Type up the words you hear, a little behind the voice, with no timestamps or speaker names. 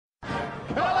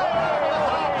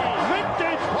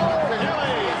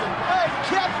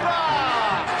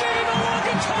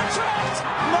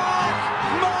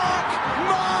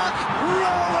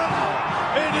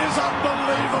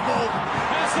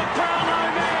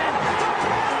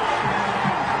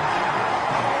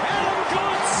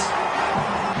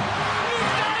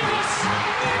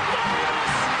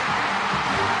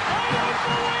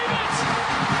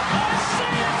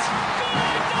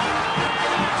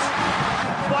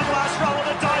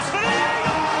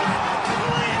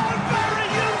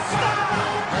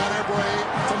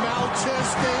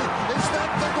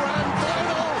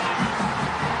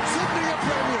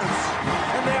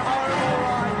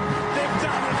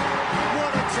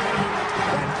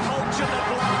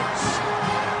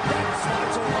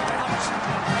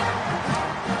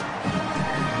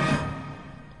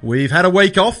We've had a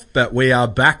week off, but we are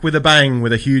back with a bang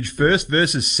with a huge first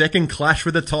versus second clash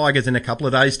with the Tigers in a couple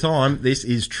of days' time. This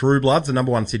is True Bloods, the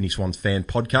number one Sydney Swans fan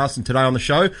podcast, and today on the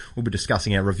show we'll be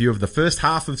discussing our review of the first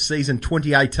half of season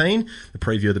 2018, the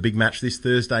preview of the big match this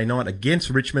Thursday night against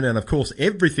Richmond, and of course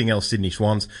everything else Sydney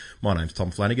Swans. My name's Tom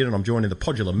Flanagan and I'm joined in the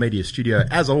Podular Media studio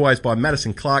as always by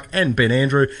Madison Clark and Ben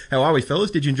Andrew. How are we,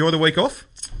 fellas? Did you enjoy the week off?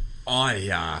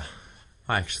 I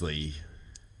actually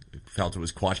felt it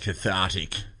was quite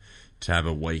cathartic to have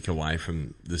a week away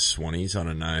from the Swannies. I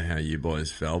don't know how you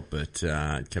boys felt, but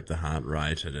it kept the heart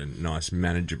rate at a nice,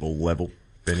 manageable level.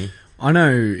 Benny? I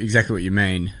know exactly what you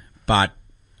mean, but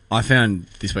I found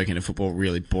this weekend of football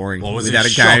really boring without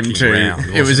a game too.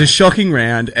 It was a shocking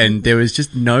round, and there was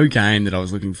just no game that I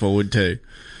was looking forward to.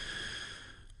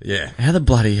 Yeah. How the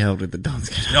bloody hell did the Dons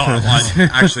get over?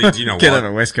 Actually, do you know get what?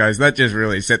 over West Coast. That just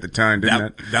really set the tone, didn't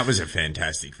it? That was a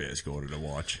fantastic first quarter to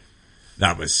watch.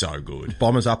 That was so good.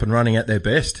 Bombers up and running at their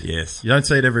best. Yes. You don't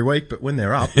see it every week, but when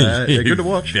they're up, they're good to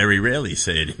watch. Very rarely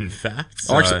see it, in fact.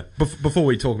 So. Actually, before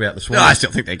we talk about the Swans... No, I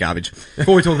still think they're garbage.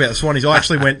 Before we talk about the Swannies, I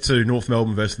actually went to North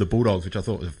Melbourne versus the Bulldogs, which I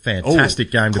thought was a fantastic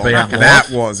game to be out live.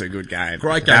 That was a good game.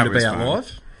 Great game to be out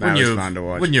live. That was fun to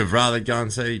watch. Wouldn't you have rather go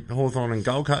and see Hawthorn and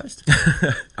Gold Coast?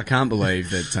 I can't believe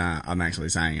that I'm actually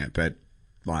saying it, but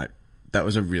that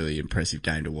was a really impressive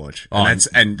game to watch. And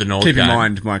the North keep in game.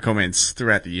 mind my comments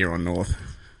throughout the year on North.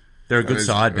 They're a good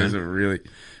side, man.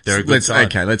 They're a good side.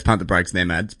 Okay, let's punt the brakes there,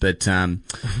 Mads. But They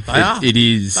are.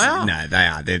 No, they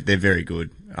are. They're very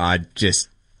good. I just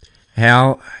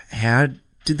how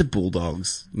did the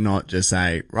Bulldogs not just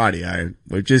say, rightio,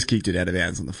 we've just kicked it out of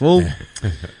bounds on the full.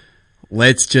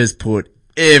 Let's just put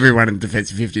everyone in the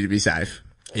defensive 50 to be safe.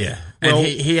 Yeah. Well, and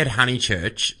he had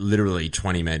Honeychurch literally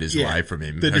 20 metres away from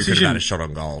him, who could have had a shot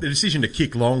on goal. The decision to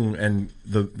kick long and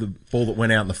the ball that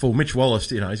went out in the full. Mitch Wallace,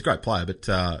 he's a great player, but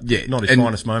not his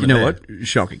finest moment. You know what?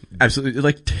 Shocking.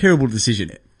 Absolutely. Terrible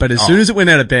decision. But as soon as it went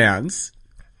out of bounds,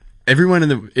 everyone in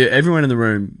the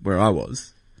room where I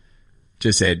was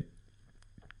just said,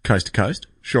 coast to coast?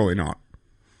 Surely not.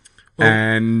 Well,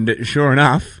 and sure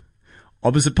enough,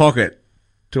 opposite pocket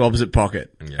to opposite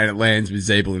pocket, and it lands with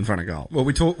Zeeble in front of goal. Well,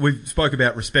 we spoke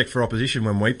about respect for opposition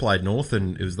when we played North,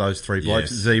 and it was those three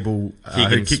blokes, Yes. Zeeble,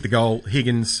 who kicked the goal,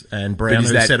 Higgins and Brown, who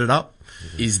set it up.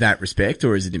 Is that respect,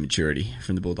 or is it immaturity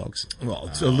from the Bulldogs? Well,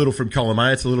 it's a little from column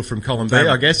A, it's a little from column B.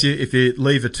 I guess if you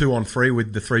leave a 2-on-3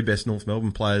 with the three best North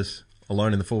Melbourne players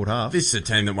alone in the forward half. This is a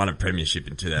team that won a premiership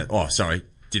in 2000. Oh, sorry.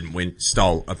 Didn't win,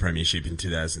 stole a premiership in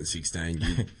 2016.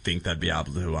 You'd think they'd be able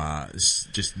to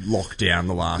just lock down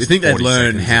the last. You think they'd 40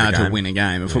 learn seconds how of the to game. win a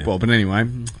game of football? But anyway,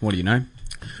 what do you know?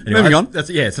 Anyway, Moving on.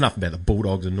 It's enough about the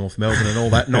Bulldogs and North Melbourne and all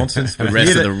that nonsense. The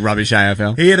rest of the rubbish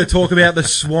AFL. Here to talk about the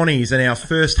Swannies and our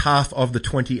first half of the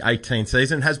 2018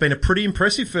 season. It has been a pretty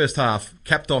impressive first half,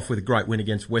 capped off with a great win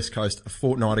against West Coast a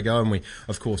fortnight ago, and we,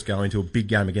 of course, go into a big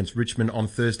game against Richmond on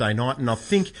Thursday night. And I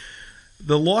think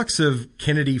the likes of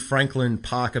Kennedy, Franklin,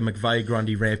 Parker, McVeigh,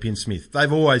 Grundy, Rampion, Smith,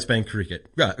 they've always been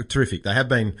terrific. They have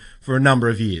been for a number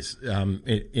of years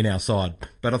in our side.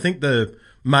 But I think the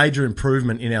major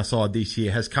improvement in our side this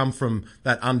year has come from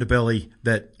that underbelly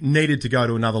that needed to go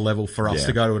to another level for us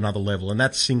to go to another level. And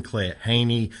that's Sinclair,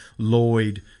 Heaney,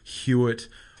 Lloyd, Hewitt,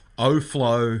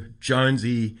 O'Flow,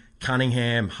 Jonesy,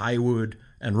 Cunningham, Hayward,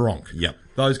 and Ronk. Yep.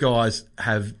 Those guys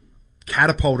have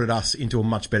catapulted us into a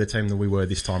much better team than we were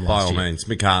this time last year. By all means.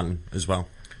 McCartan as well.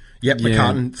 Yep,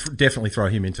 McCartan, definitely throw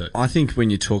him into it. I think when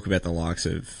you talk about the likes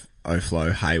of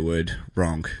O'Flow, Hayward,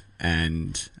 Ronk,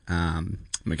 and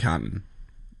McCartan,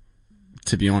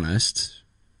 to be honest,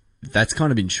 that's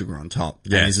kind of been sugar on top.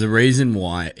 Yeah. And it's the reason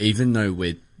why, even though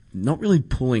we're not really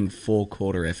pulling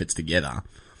four-quarter efforts together,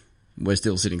 we're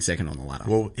still sitting second on the ladder.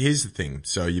 Well, here's the thing.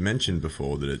 So you mentioned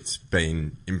before that it's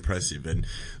been impressive, and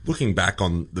looking back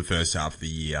on the first half of the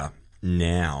year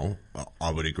now,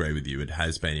 I would agree with you. It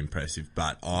has been impressive,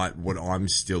 but what I'm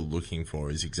still looking for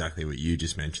is exactly what you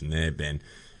just mentioned there, Ben.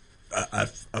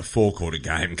 A four-quarter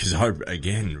game, because I,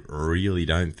 again, really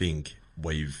don't think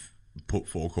we've put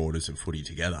 4 quarters of footy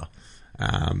together.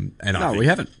 We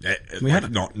haven't. We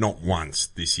haven't. Not once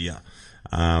this year.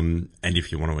 And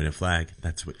if you want to win a flag,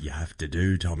 that's what you have to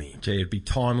do, Tommy. Gee, it'd be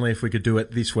timely if we could do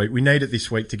it this week. We need it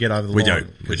this week to get over the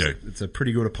line. We do. It's a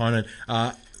pretty good opponent.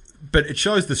 But it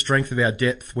shows the strength of our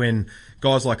depth when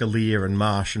guys like Aaliyah and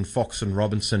Marsh and Fox and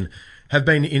Robinson have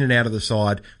been in and out of the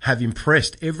side, have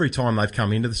impressed every time they've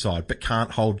come into the side, but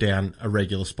can't hold down a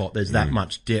regular spot. There's that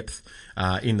much depth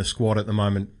in the squad at the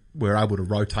moment. We're able to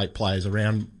rotate players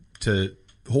around to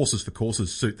horses for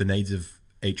courses, suit the needs of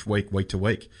each week to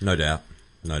week. No doubt.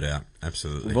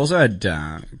 Absolutely. We've also had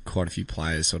quite a few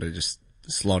players sort of just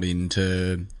slot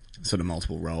into sort of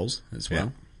multiple roles as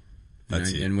well.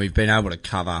 That's it. And we've been able to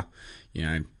cover,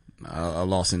 a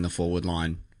loss in the forward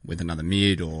line with another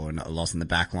mid or a loss in the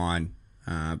back line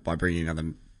by bringing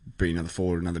another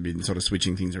forward, another mid, and sort of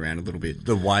switching things around a little bit.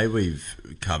 The way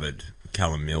we've covered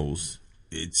Callum Mills,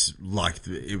 it's like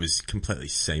it was completely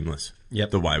seamless.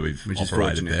 Yep. The way we've Which is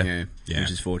operated fortunate, there. yeah.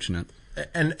 Which is fortunate.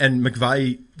 And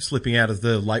McVeigh slipping out of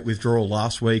the late withdrawal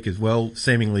last week as well,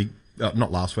 seemingly,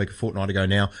 not last week, a fortnight ago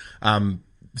now,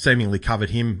 seemingly covered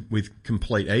him with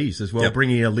complete ease as well. Yep.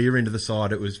 Bringing Aaliyah into the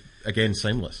side, it was, again,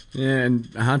 seamless. Yeah, and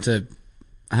hard to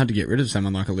get rid of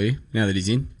someone like Aaliyah now that he's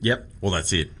in. Yep. Well,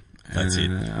 that's it. That's it.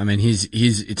 I mean,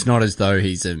 it's not as though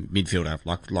he's a midfielder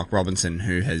like Robinson,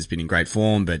 who has been in great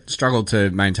form but struggled to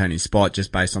maintain his spot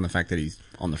just based on the fact that he's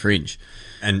on the fringe.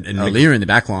 And Aaliyah in the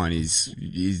back line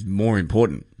is more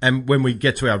important. And when we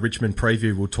get to our Richmond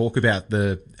preview, we'll talk about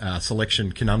the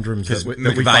selection conundrums that we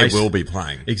McVeigh face. will be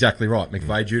playing. Exactly right.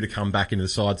 McVeigh due to come back into the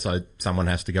side, so someone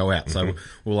has to go out. So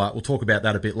we'll talk about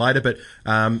that a bit later. But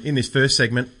in this first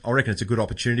segment, I reckon it's a good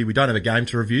opportunity. We don't have a game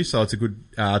to review, so it's a good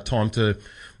time to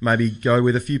maybe go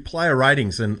with a few player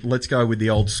ratings. And let's go with the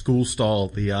old school style,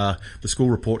 the school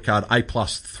report card, A+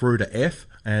 through to F.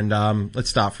 And let's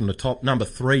start from the top. Number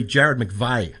 3, Jared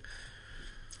McVeigh.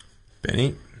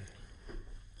 Benny,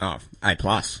 Oh, A+.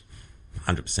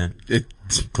 100%.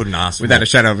 Couldn't ask Without more. a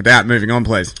shadow of a doubt. Moving on,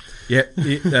 please. Yeah,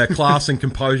 class and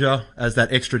composure as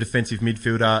that extra defensive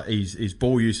midfielder. His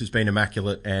ball use has been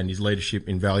immaculate and his leadership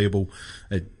invaluable.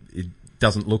 It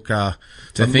doesn't look To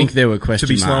think there were question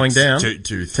to be marks. slowing down.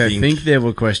 To think there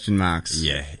were question marks.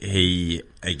 Yeah, he,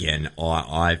 again,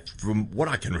 I from what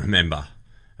I can remember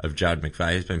of Jared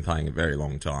McVeigh, he's been playing a very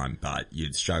long time, but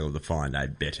you'd struggle to find a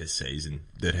better season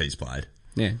that he's played.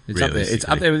 Yeah, it's up there. It's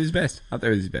up there with his best. Up there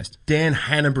with his best. Dan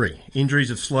Hanbury. Injuries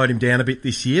have slowed him down a bit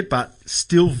this year, but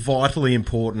still vitally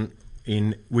important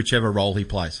in whichever role he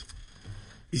plays.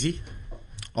 Is he?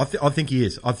 I think he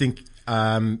is. I think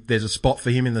there's a spot for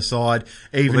him in the side,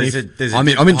 even Well, if...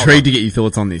 I'm intrigued to get your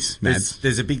thoughts on this, Mads.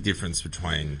 There's a big difference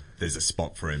between there's a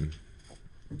spot for him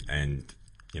and,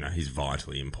 he's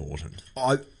vitally important.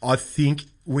 I think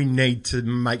we need to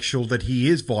make sure that he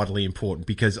is vitally important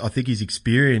because I think his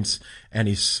experience and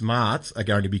his smarts are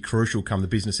going to be crucial come the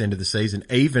business end of the season.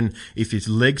 Even if his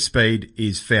leg speed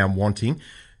is found wanting,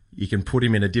 you can put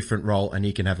him in a different role and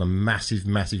he can have a massive,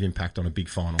 massive impact on a big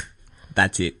final.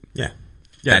 That's it. Yeah.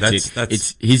 That's it.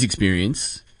 It's his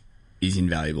experience is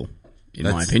invaluable, in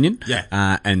my opinion.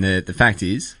 Yeah. And the fact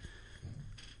is,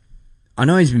 I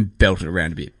know he's been belted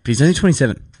around a bit, but he's only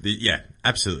 27. Yeah,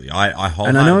 absolutely. I hold.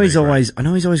 And I know he's always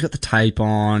got the tape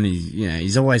on.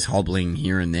 He's always hobbling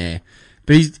here and there,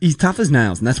 but he's tough as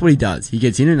nails, and that's what he does. He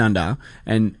gets in and under,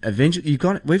 and eventually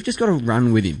we've just got to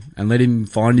run with him and let him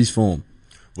find his form.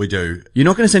 We do. You're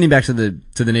not going to send him back to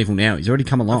the Neville now. He's already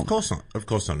come along. Of course not. Of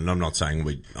course not. And I'm not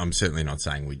saying I'm certainly not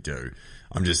saying we do.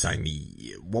 I'm just saying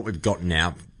what we've gotten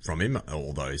out from him,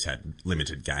 although he's had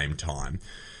limited game time.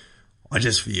 I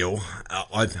just feel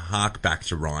I'd hark back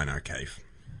to Ryan O'Keefe.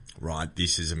 Right,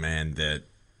 this is a man that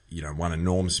won a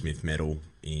Norm Smith medal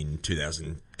in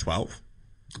 2012,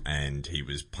 and he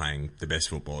was playing the best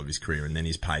football of his career, and then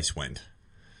his pace went.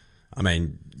 I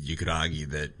mean, you could argue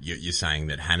that you're saying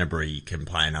that Hanbury can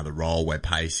play another role where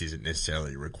pace isn't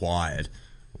necessarily required.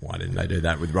 Why didn't they do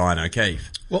that with Ryan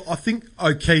O'Keefe? Well, I think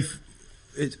O'Keefe,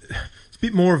 it's a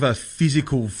bit more of a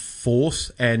physical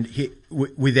force, and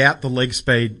without the leg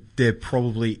speed, there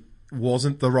probably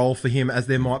wasn't the role for him as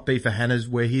there might be for Hannah's,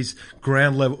 where Hannah's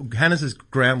ground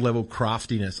level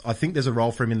craftiness. I think there's a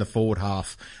role for him in the forward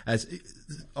half. As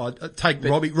I take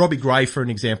Robbie Gray for an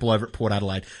example over at Port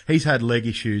Adelaide. He's had leg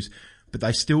issues, but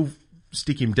they still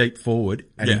stick him deep forward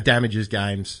and he damages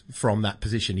games from that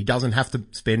position. He doesn't have to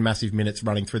spend massive minutes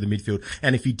running through the midfield.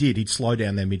 And if he did, he'd slow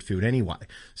down their midfield anyway.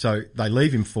 So they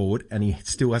leave him forward and he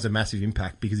still has a massive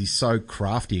impact because he's so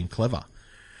crafty and clever.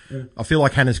 Yeah. I feel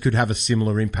like Hannah's could have a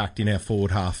similar impact in our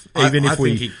forward half, even if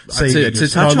we see that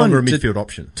it's no longer a midfield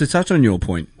option. To touch on your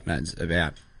point, Mads,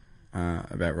 about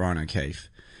Ryan O'Keefe,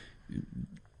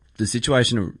 the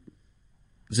situation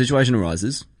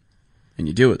arises and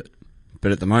you deal with it.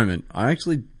 But at the moment, I just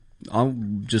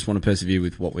want to persevere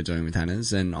with what we're doing with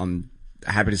Hannah's, and I'm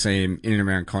happy to see him in and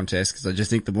around contests because I just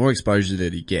think the more exposure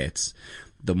that he gets,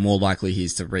 the more likely he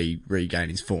is to regain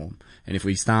his form. And if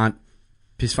we start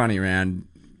piss funny around,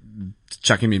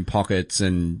 chuck him in pockets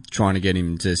and trying to get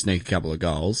him to sneak a couple of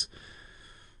goals,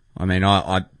 I mean,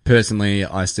 I personally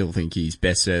still think he's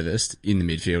best serviced in the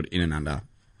midfield, in and under.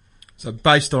 So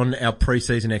based on our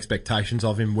pre-season expectations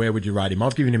of him, where would you rate him?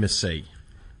 I've given him a C.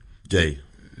 D.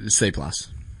 C+.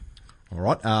 All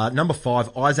right. Number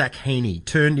 5, Isaac Heaney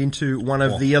turned into one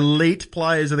of the elite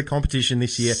players of the competition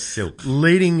this year, Silk.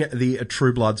 leading the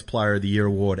True Bloods Player of the Year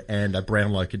award and a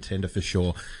Brownlow contender for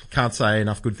sure. Can't say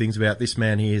enough good things about this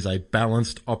man. He is a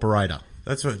balanced operator.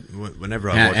 That's what, whenever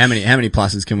I watch... How many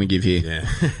pluses can we give here?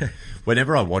 Yeah.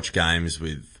 Whenever I watch games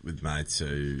with mates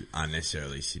who aren't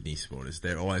necessarily Sydney supporters,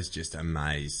 they're always just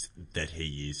amazed that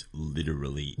he is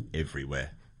literally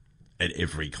everywhere. At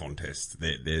every contest,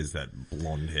 there's that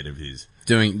blonde head of his.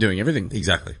 Doing everything.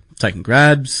 Exactly. Taking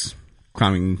grabs,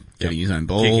 crumbing, getting his own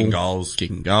ball. Kicking goals.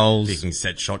 Kicking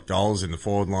set shot goals in the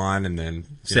forward line and then...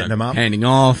 Setting them up. handing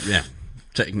off. Yeah.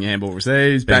 Taking handball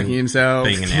receives, backing himself.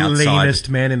 Being an outside... Cleanest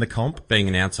man in the comp. Being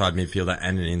an outside midfielder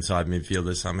and an inside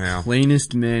midfielder somehow.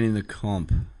 Cleanest man in the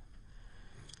comp.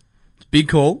 Big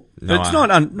call, No, but it's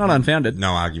not unfounded. No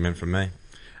argument from me.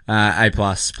 A++,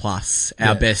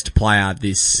 our best player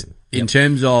this... In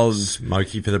terms of...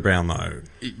 Smokey for the Brownlow.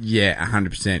 Yeah,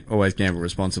 100%. Always gamble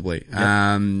responsibly.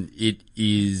 It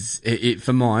is,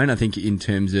 for mine, I think in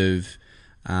terms of,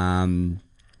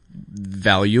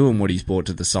 value and what he's brought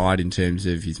to the side in terms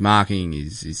of his marking,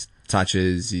 his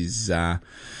touches, his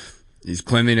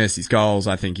cleanliness, his goals,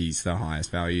 I think he's the highest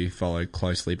value, followed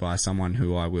closely by someone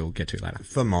who I will get to later.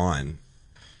 For mine,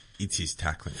 it's his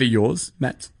tackling. For yours,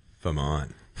 Matt? For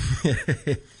mine.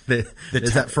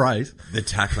 There's that phrase. The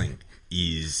tackling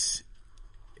is...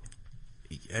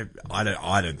 I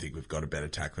don't think we've got a better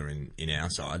tackler in our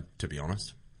side, to be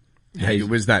honest. Hey,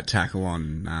 was that tackle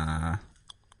on,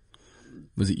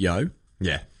 was it Yo?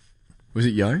 Yeah. Was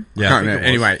it Yo? Yeah, I Can't think remember. it was.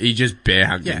 Anyway, he just bear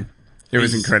hugged him. It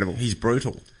was He's incredible. He's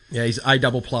brutal. Yeah, he's A++,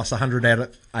 100 out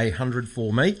of 100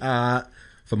 for me.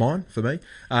 For me.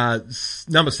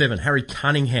 Number 7, Harry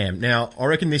Cunningham. Now, I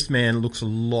reckon this man looks a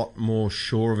lot more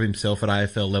sure of himself at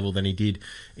AFL level than he did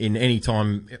in any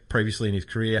time previously in his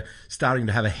career. Starting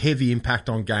to have a heavy impact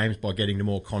on games by getting to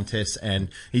more contests, and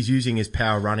he's using his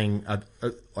power running.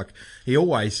 Like he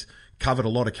always covered a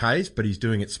lot of Ks, but he's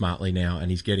doing it smartly now,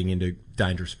 and he's getting into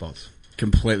dangerous spots.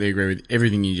 Completely agree with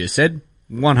everything you just said.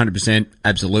 100%,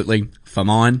 absolutely. For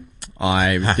mine,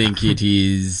 I think it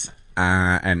is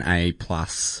an A+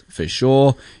 for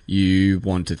sure. You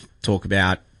want to talk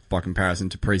about, by comparison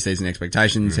to pre-season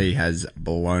expectations, he has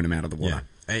blown him out of the water.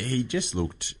 Yeah. He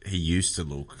used to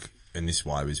look, and this is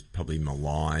why he was probably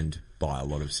maligned by a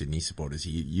lot of Sydney supporters.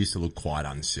 He used to look quite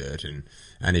uncertain,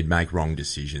 and he'd make wrong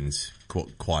decisions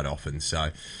quite often. So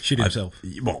Shit himself.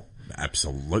 Well,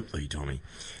 absolutely, Tommy.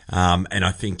 And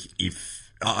I think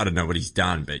I don't know what he's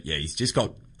done, but yeah, he's just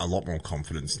got a lot more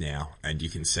confidence now, and you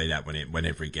can see that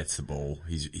whenever he gets the ball,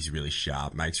 he's really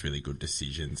sharp, makes really good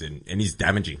decisions, and he's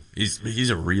damaging. He's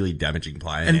a really damaging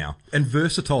player now. And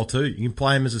versatile too. You can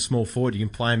play him as a small forward, you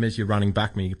can play him as your running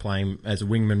backman, you can play him as a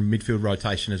wingman midfield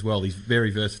rotation as well. He's a very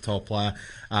versatile player.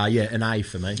 An A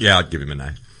for me. Yeah, I'd give him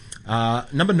an A.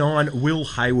 Number 9, Will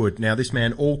Hayward. Now, this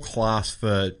man, all class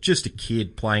for just a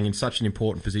kid playing in such an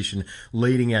important position,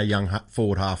 leading our young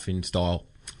forward half in style.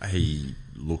 He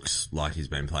looks like he's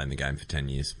been playing the game for 10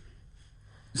 years.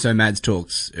 So Mads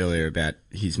talks earlier about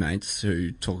his mates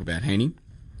who talk about Heaney.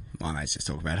 My mates just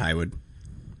talk about Hayward.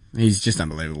 He's just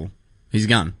unbelievable. He's a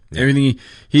gun. Yeah. Everything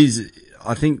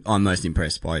I think I'm most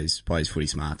impressed by his footy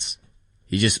smarts.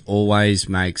 He just always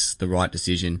makes the right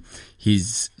decision.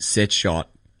 His set shot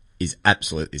is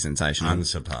absolutely sensational.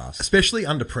 Unsurpassed. Especially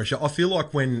under pressure. I feel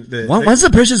like when Once the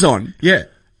pressure's on, yeah,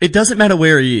 it doesn't matter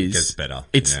where he is. Gets better.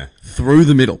 It's Yeah. through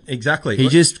the middle. exactly. He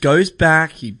just goes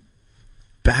back, he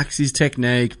backs his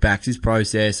technique, backs his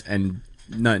process, and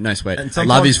no sweat. And I sometimes-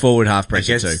 love his forward half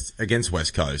pressure too. Against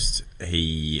West Coast,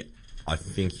 I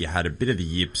think he had a bit of the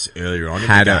yips earlier on in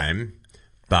Had the a- game,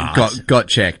 but Got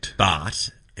checked.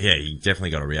 yeah, he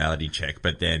definitely got a reality check.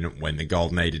 But then when the goal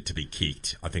needed to be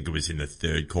kicked, I think it was in the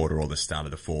third quarter or the start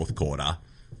of the fourth quarter,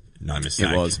 no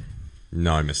mistake. It was.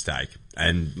 No mistake.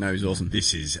 And No, he's awesome.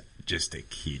 This is just a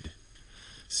kid.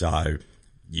 So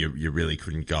you really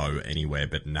couldn't go anywhere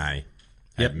but an A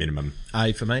Yep. at minimum.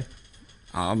 A for me.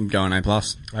 I'm going A+.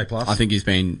 A+. I think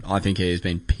he has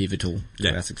been pivotal to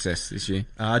Yeah. our success this year.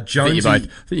 Jonesy. I think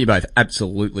you both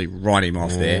absolutely write him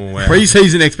off there. wow.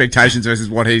 Pre-season expectations versus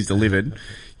what he's delivered.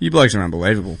 You blokes are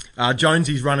unbelievable.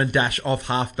 Jonesy's run and dash off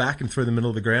half back and through the middle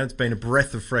of the ground. It's been a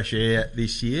breath of fresh air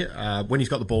this year. When he's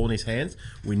got the ball in his hands,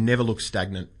 we never look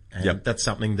stagnant. And Yep. that's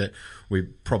something that we're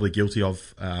probably guilty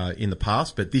of in the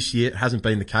past. But this year it hasn't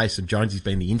been the case, and Jonesy's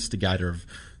been the instigator of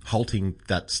halting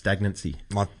that stagnancy,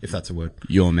 if that's a word.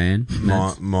 Your man.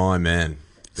 My man.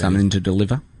 Something to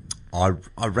deliver. I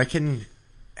reckon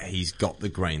he's got the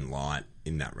green light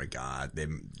in that regard.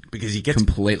 Because he gets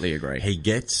Completely agree. he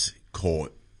gets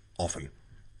caught often.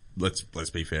 Let's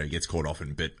be fair, he gets caught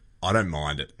often, but I don't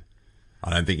mind it. I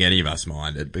don't think any of us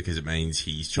mind it because it means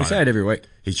he's We trying. say it every week.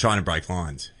 He's trying to break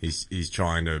lines. He's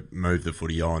trying to move the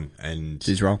footy on, and It's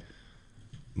his role.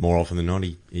 more often than not,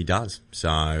 he does.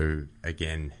 So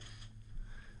again,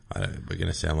 we're going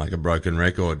to sound like a broken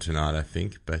record tonight, I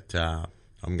think. But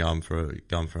I'm going for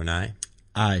an A.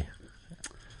 A.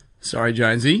 Sorry,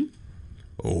 Jonesy.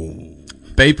 Oh,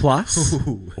 B plus.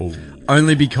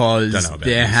 Only because Don't know about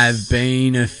there this. have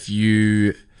been a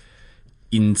few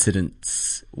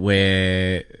incidents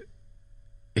where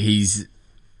he's.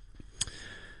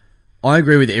 I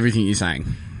agree with everything you're saying.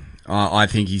 I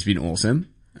think he's been awesome,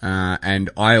 and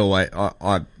I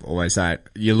always say it.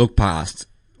 You look past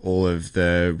all of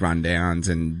the rundowns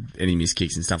and any missed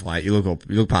kicks and stuff like that. You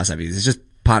look past that because it's just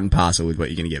part and parcel with what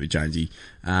you're going to get with Jonesy.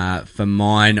 For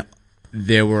mine,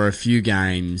 there were a few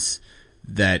games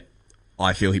that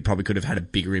I feel he probably could have had a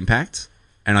bigger impact.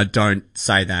 And I don't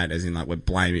say that as in like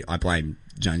I blame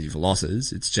Jonesy for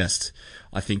losses. It's just,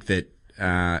 I think that,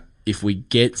 if we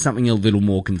get something a little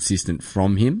more consistent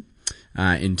from him,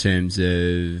 in terms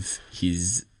of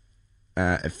his,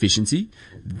 efficiency,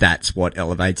 that's what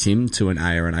elevates him to an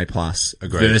A or an A plus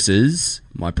versus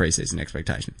my preseason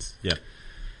expectations. yeah.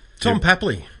 Tom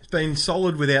Papley has been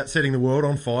solid without setting the world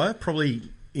on fire. Probably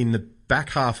in the back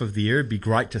half of the year, it'd be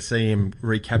great to see him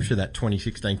recapture that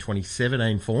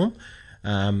 2016-2017 form.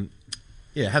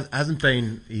 Hasn't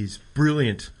been his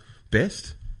brilliant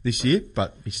best this year,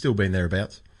 but he's still been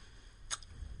thereabouts.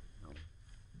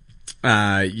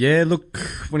 Look,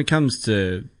 when it comes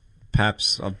to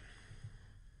Paps, a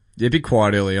bit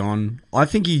quiet early on. I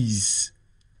think he's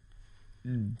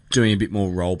doing a bit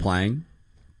more role playing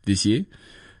this year,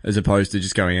 as opposed to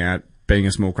just going out, being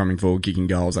a small crumbing forward, kicking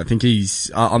goals. I think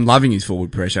I'm loving his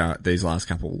forward pressure these last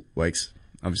couple weeks.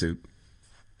 Obviously,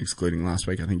 excluding last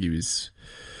week, I think he's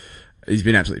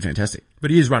been absolutely fantastic. But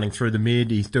he is running through the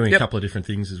mid. He's doing a couple of different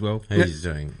things as well. He's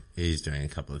doing a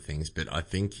couple of things, but I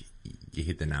think you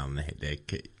hit the nail on the head there.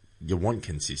 You want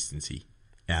consistency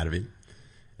out of him,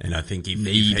 and I think if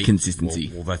he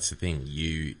consistency. Well, that's the thing.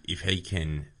 If he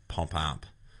can pop up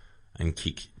and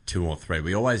kick 2 or 3,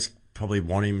 we always probably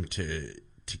want him to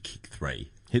kick 3,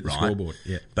 Hit the right? scoreboard.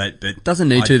 Yeah, but Doesn't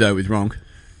need to though with Ronk.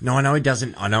 No, I know he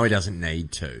doesn't. I know he doesn't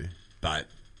need to, but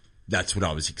that's what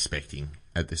I was expecting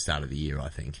at the start of the year. I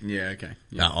think. Yeah. Okay.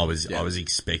 I was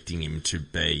expecting him to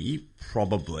be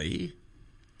probably.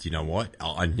 Do you know what?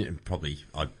 I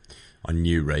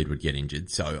knew Reid would get injured,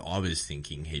 so I was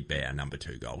thinking he'd be our number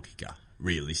 2 goal kicker,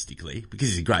 realistically, because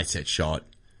he's a great set shot.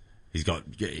 He's got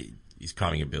his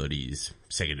cramming ability is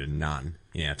second to none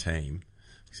in our team,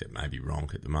 except maybe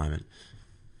Ronk at the moment.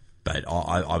 But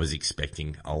I was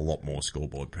expecting a lot more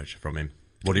scoreboard pressure from him.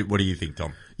 What do you think,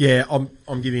 Tom? yeah.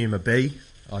 I'm giving him a B.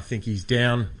 I think he's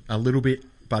down a little bit,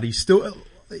 but he's still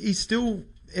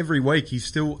every week he's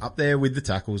still up there with the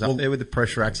tackles, up there with the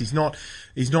pressure acts. He's not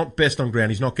best on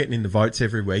ground. He's not getting in the votes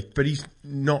every week, but he's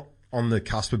not on the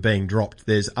cusp of being dropped.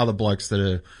 There's other blokes that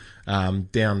are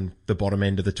down the bottom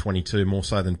end of the 22 more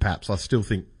so than Paps. I still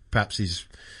think Paps is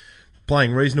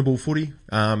playing reasonable footy,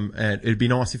 and it'd be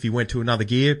nice if he went to another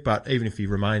gear, but even if he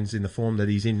remains in the form that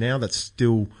he's in now, that's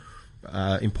still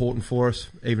important for us,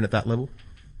 even at that level.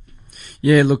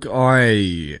 Yeah, look,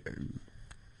 I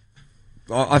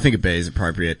think a B is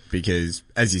appropriate because,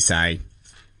 as you say,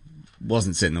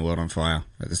 wasn't setting the world on fire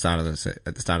at the start of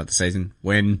the season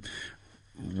when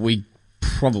we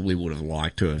probably would have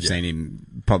liked to have seen him,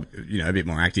 a bit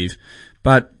more active.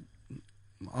 But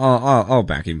I'll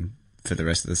back him for the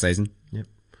rest of the season. Yep.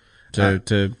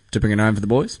 To bring it home for the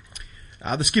boys.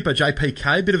 The skipper,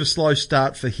 JPK, bit of a slow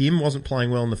start for him. Wasn't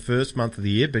playing well in the first month of the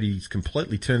year, but he's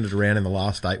completely turned it around in the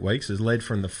last 8 weeks. Has led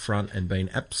from the front and been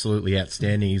absolutely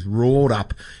outstanding. He's roared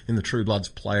up in the True Bloods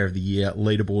Player of the Year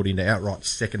leaderboard into outright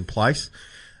second place.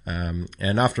 And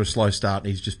after a slow start,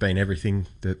 he's just been everything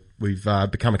that we've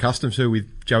become accustomed to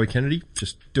with Joey Kennedy,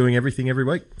 just doing everything every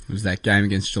week. It was that game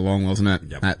against Geelong, wasn't it?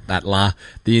 Yep.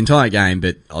 The entire game,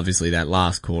 but obviously that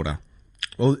last quarter.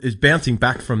 Well, it's bouncing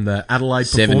back from the Adelaide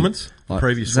performance the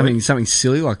previous week. Something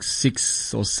silly like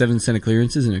 6 or 7 centre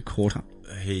clearances in a quarter.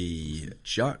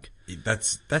 Joke.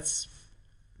 That's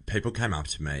people came up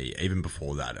to me even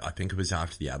before that. I think it was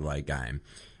after the Adelaide game.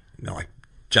 And they're like,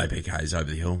 JPK's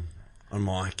over the hill. I'm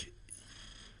like,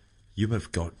 you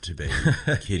have got to be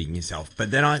kidding yourself. But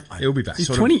then He'll be back. He's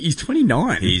 20. He's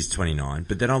 29. He's 29.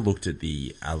 But then I looked at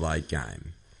the Adelaide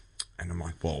game, and I'm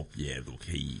like, well, yeah, look,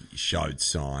 he showed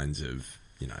signs of,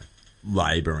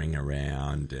 labouring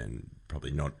around and probably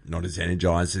not as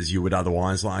energised as you would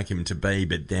otherwise like him to be.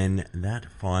 But then that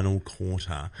final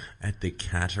quarter at the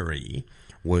Cattery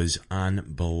was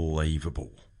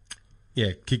unbelievable.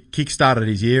 kick-started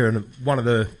his year and one of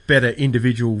the better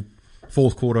individual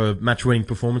fourth quarter match-winning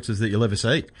performances that you'll ever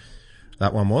see.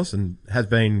 That one was, and has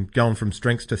been going from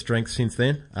strength to strength since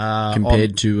then.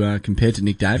 Compared to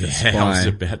Nick Davis I was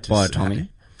about to say. Tommy.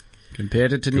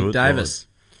 Compared it to Nick Good Davis.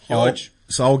 George.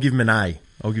 So I'll give him an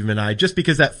A. Just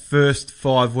because that first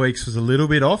 5 weeks was a little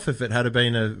bit off. If it had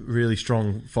been a really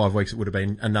strong 5 weeks, it would have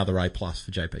been another A+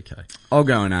 for JPK. I'll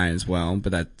go an A as well,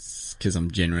 but that's because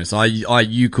I'm generous.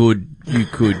 You could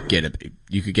get a B.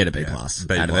 You could get a B+ B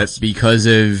out of plus. it because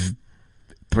of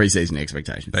preseason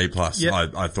expectations. B+. Yep.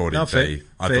 I thought No, it'd fair, be.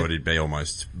 I fair. thought it'd be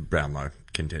almost Brownlow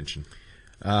contention.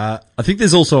 I think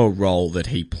there's also a role that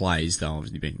he plays, though,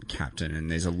 obviously being captain, and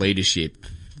there's a leadership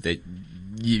that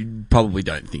you probably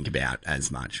don't think about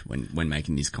as much when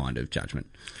making this kind of judgment.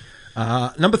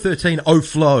 Number 13,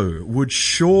 O'Flow, would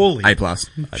surely A+. be A++?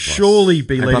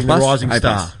 leading the Rising A++?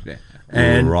 Star. Yeah.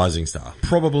 And Rising Star.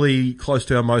 probably close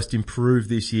to our most improved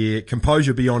this year.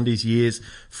 Composure beyond his years.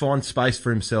 Find space for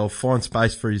himself. Find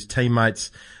space for his teammates.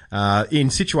 In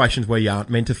situations where you aren't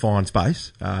meant to find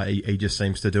space, he just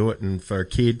seems to do it. And for a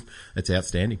kid, it's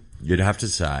outstanding. You'd have to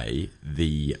say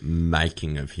the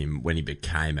making of him when he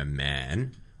became a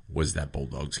man was that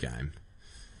Bulldogs game.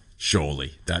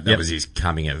 Surely. That Yep. was his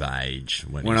coming of age.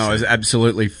 When I was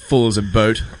absolutely full as a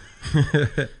boat,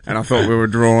 and I thought we were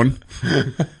drawn.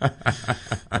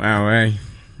 Wow,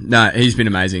 no, he's been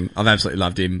amazing. I've absolutely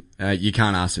loved him. You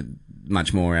can't ask for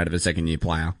much more out of a second-year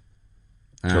player.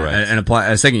 Correct. And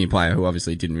a second-year player who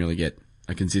obviously didn't really get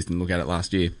a consistent look at it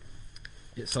last year.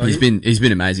 So He's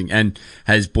been amazing and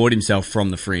has brought himself from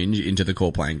the fringe into the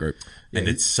core playing group. And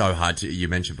it's so hard to, you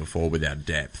mentioned before, with our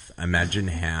depth. Imagine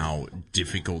how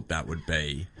difficult that would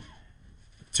be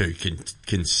to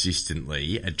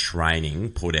consistently at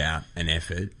training put out an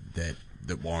effort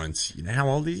that warrants, how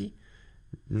old is he?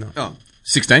 Oh,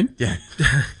 16? Yeah.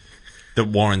 That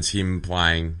warrants him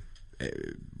playing,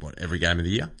 every game of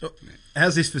the year?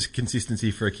 how's this for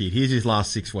consistency for a kid? Here's his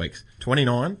last 6 weeks.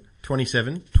 29,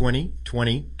 27, 20,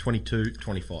 20, 22,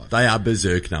 25. They are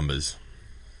berserk numbers.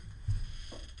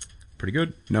 Pretty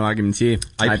good. No arguments here.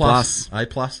 A+.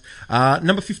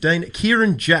 Number 15,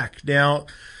 Kieran Jack. Now,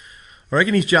 I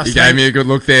reckon he's just... You gave me a good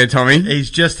look there, Tommy.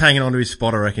 He's just hanging on to his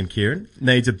spot, I reckon, Kieran.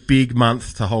 Needs a big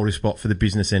month to hold his spot for the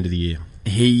business end of the year.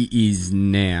 He is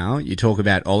now, you talk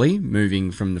about Ollie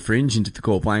moving from the fringe into the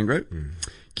core playing group.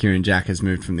 Kieran Jack has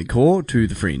moved from the core to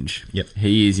the fringe. Yep.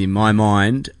 He is, in my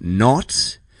mind,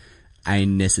 not a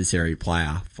necessary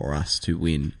player for us to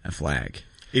win a flag.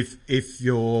 If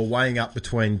you're weighing up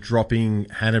between dropping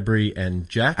Hanbury and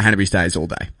Jack, Hanbury stays all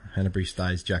day. Hanbury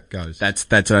stays, Jack goes.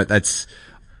 That's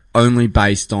only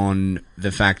based on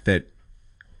the fact that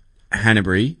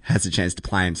Hanbury has a chance to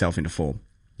play himself into form.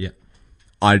 Yeah.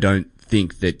 I don't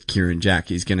think that Kieran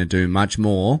Jack is going to do much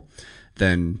more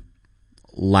than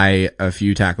lay a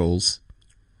few tackles,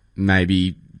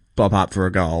 maybe bop up for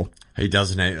a goal. He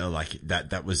doesn't like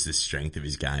that. That was the strength of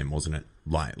his game, wasn't it?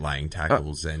 Like laying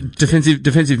tackles and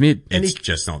Defensive mid. it's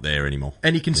just not there anymore.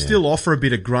 And he can still offer a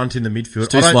bit of grunt in the midfield.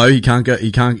 Too slow. He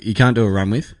can't do a run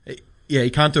with. Yeah,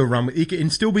 he can't do a run. He can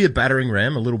still be a battering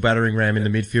ram, a little battering ram in the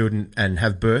midfield and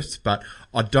have bursts. But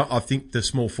I think the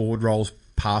small forward roles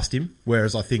past him.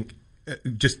 Whereas I think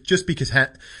just because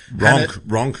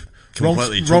Ronk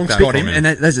completely took Ronk's that got from him. And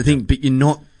that's the thing. But you're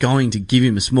not going to give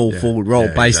him a small forward role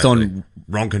based on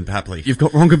Ronk and Papley. you've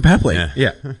got Ronk and Papley. Yeah.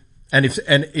 Yeah. And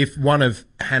if one of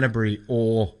Hanbury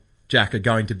or Jack are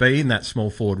going to be in that small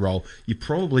forward role, you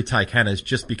probably take Hannah's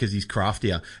just because he's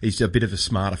craftier. He's a bit of a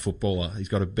smarter footballer. He's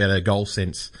got a better goal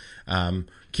sense.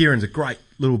 Kieran's a great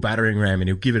little battering ram and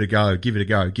he'll give it a go.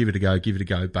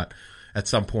 But at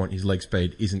some point his leg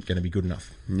speed isn't going to be good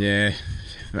enough. Yeah.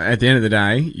 At the end of the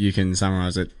day, you can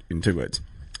summarise it in 2 words.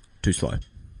 Too slow.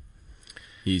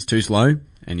 He's too slow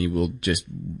and he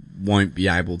won't be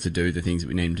able to do the things that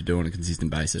we need him to do on a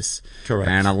consistent basis. Correct.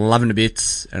 And I love him to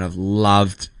bits and I've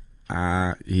loved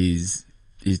his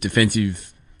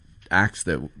defensive acts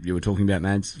that you were talking about,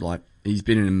 Mads. Like, he's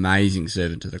been an amazing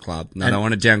servant to the club. And I don't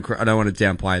want to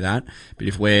downplay that, but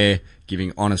if we're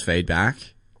giving honest feedback,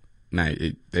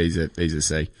 mate, he's a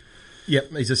C.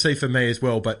 Yep, he's a C for me as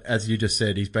well, but as you just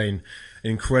said, he's been an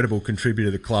incredible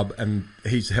contributor to the club and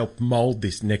he's helped mould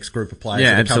this next group of players.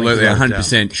 Yeah, that are coming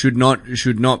absolutely, through. 100%.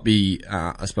 Should not be,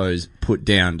 I suppose, put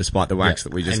down despite the wax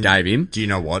that we just gave him. Do you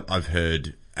know what? I've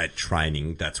heard at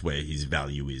training that's where his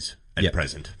value is at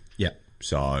present. Yeah.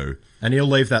 So And he'll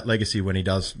leave that legacy when he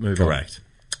does move correct.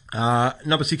 on.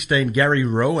 Number 16, Gary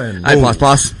Rowan. A++.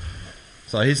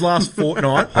 So his last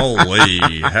fortnight,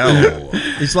 Holy hell.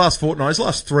 his last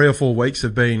 3 or 4 weeks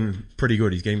have been pretty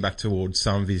good. He's getting back towards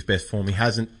some of his best form. He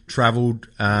hasn't travelled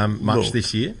much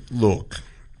this year. Look,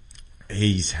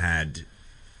 he's had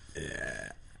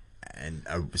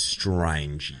a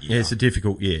strange year. Yeah, it's a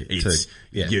difficult year.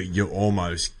 You're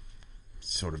almost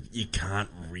sort of, you can't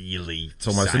really. It's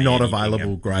almost say a not anything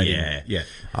available grading. Yeah.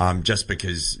 Just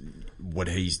because what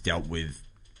he's dealt with,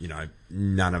 you know,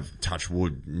 none of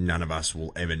us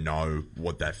will ever know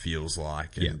what that feels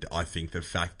like. And I think the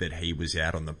fact that he was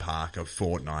out on the park a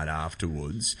fortnight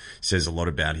afterwards says a lot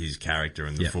about his character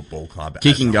and the football club.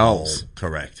 Kicking as a whole. goals.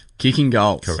 Correct. Kicking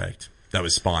goals. Correct. That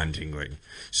was spine tingling.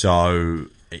 So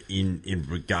in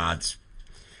regards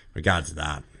to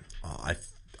that,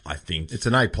 I think It's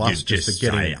an A plus just for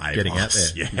getting out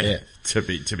there. Yeah.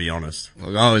 To be honest.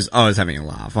 Look, I was having a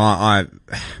laugh.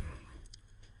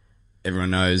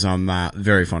 Everyone knows I'm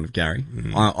very fond of Gary.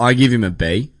 Mm-hmm. I give him a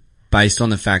B based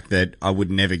on the fact that I would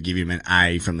never give him an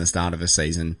A from the start of a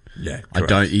season. Yeah, I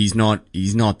don't. He's not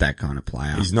that kind of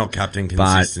player. He's not captain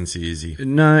consistency, is he?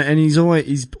 No, and he's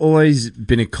always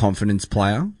been a confidence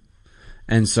player.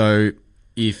 And so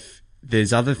if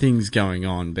there's other things going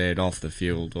on, be it off the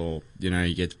field or, you know,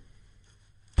 he gets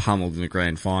pummeled in the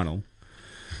grand final,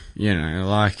 you know,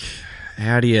 like,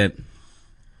 how do you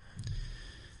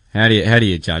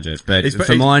judge it? But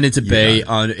for mine, it's a B.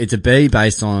 It's a B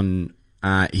based on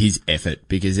his effort,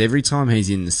 because every time he's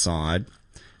in the side,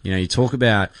 you know, you talk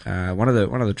about one of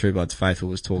the True Bloods faithful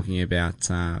was talking about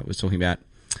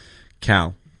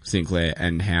Cal Sinclair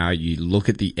and how you look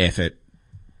at the effort.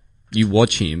 You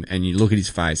watch him and you look at his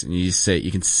face and you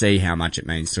can see how much it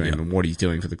means to him and what he's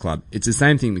doing for the club. It's the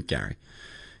same thing with Gary.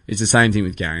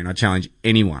 And I challenge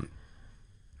anyone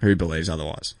who believes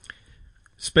otherwise.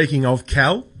 Speaking of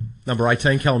Cal, number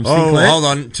 18, Callum Oh, Sinclair. hold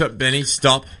on, Benny,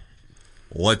 stop.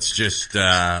 Let's just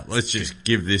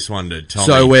give this one to Tommy.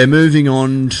 So we're moving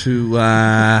on to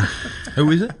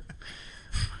Who is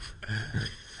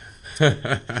it?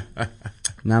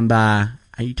 number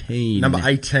 18. Number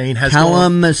 18 has gone...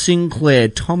 Callum Sinclair.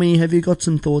 Tommy, have you got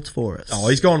some thoughts for us? Oh,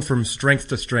 he's gone from strength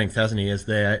to strength, hasn't he? As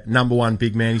their number one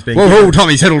big man. He's been Whoa,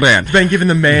 Tommy, settle down. been given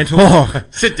the mantle. Oh,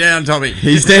 Sit down, Tommy.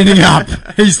 he's standing up.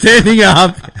 He's standing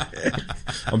up.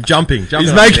 I'm jumping.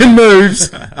 He's up making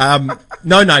moves.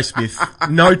 No Naismith,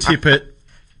 no Tippett.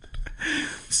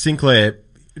 Sinclair,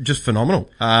 just phenomenal.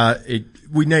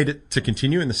 We need it to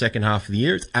continue in the second half of the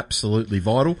year. It's absolutely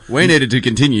vital. We needed to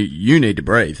continue. You need to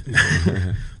breathe.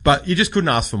 But you just couldn't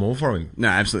ask for more from him. No,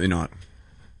 absolutely not.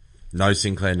 No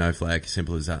Sinclair, no flag.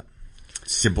 Simple as that.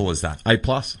 Simple as that. A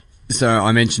plus. So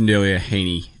I mentioned earlier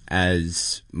Heaney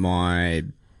as my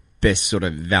best sort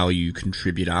of value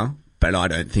contributor, but I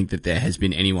don't think that there has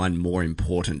been anyone more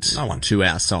important to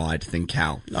our side than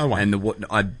Cal. No one.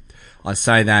 And I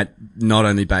say that not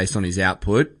only based on his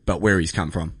output, but where he's come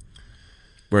from.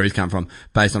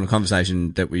 Based on a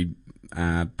conversation that we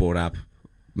brought up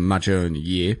much earlier in the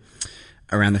year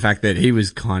around the fact that he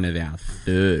was kind of our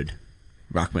third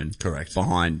ruckman. Correct.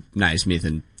 Behind Naismith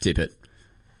and Tippett.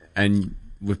 And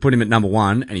we've put him at number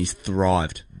one and he's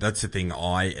thrived. That's the thing.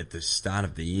 At the start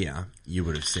of the year, you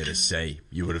would have said a C.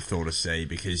 You would have thought a C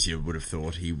because you would have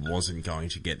thought he wasn't going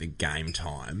to get the game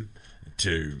time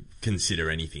to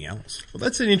consider anything else. Well,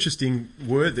 that's an interesting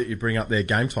word that you bring up there,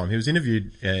 game time. He was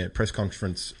interviewed at a press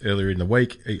conference earlier in the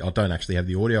week. I don't actually have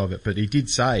the audio of it, but he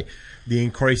did say the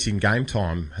increase in game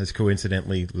time has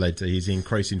coincidentally led to his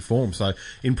increase in form. So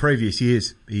in previous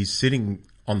years, he's sitting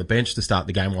on the bench to start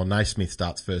the game while Naismith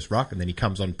starts first ruck, and then he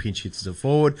comes on pinch hits as a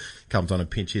forward, comes on a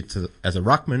pinch hit as a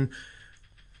ruckman.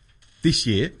 This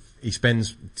year, he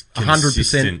spends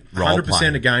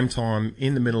 100% of game time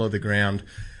in the middle of the ground,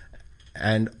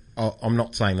 and I'm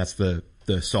not saying that's the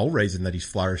sole reason that he's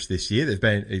flourished this year. There's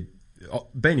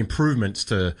been improvements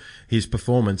to his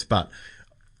performance, but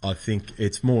I think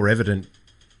it's more evident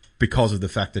because of the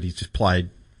fact that he's just played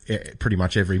pretty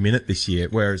much every minute this year,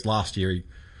 whereas last year he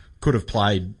could have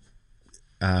played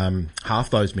half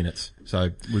those minutes. So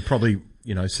we'd probably,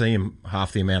 see him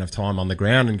half the amount of time on the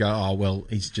ground and go, oh, well,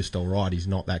 he's just all right. He's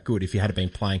not that good. If he had been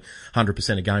playing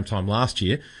 100% of game time last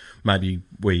year, maybe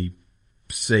we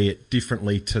see it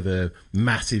differently to the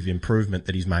massive improvement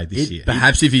that he's made this year.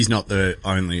 Perhaps if he's not the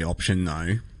only option,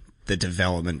 though, the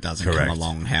development doesn't come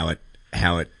along how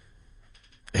it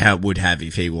would have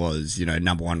if he was,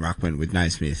 number one ruckman with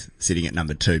Naismith sitting at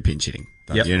number two pinch hitting.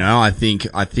 Yep. I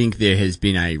think there has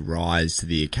been a rise to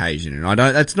the occasion, and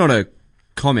that's not a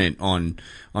comment on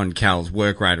Cal's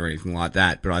work rate or anything like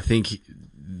that, but I think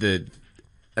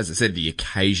as I said, the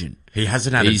occasion. He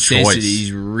hasn't had a choice.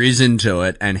 He's risen to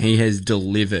it, and he has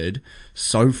delivered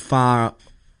so far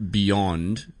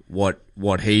beyond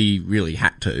what he really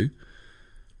had to.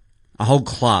 A whole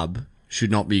club should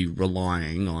not be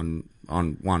relying on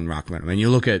one ruckman. I mean, you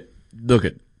look at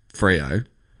Freo,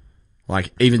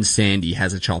 like even Sandy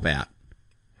has a chop out.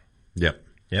 Yep.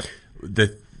 Yep.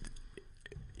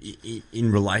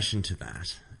 In relation to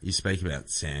that, you speak about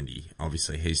Sandy.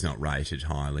 Obviously, he's not rated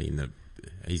highly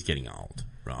he's getting old,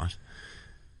 right?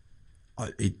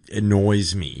 It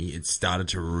annoys me. It started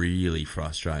to really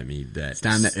frustrate me that...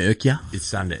 Starting to irk ya? It's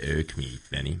starting to irk me,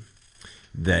 Benny,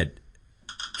 that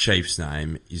Chief's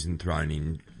name isn't thrown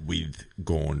in with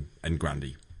Gawn and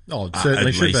Grundy. Oh, it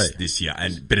certainly should be. This year.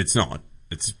 But it's not.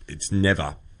 It's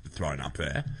never thrown up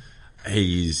there.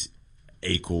 He's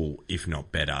equal, if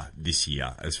not better, this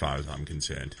year, as far as I'm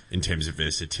concerned, in terms of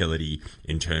versatility,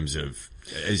 in terms of,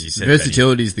 as you said,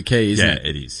 versatility is the key, isn't it? Yeah,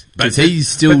 it is. Because he's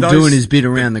still doing his bit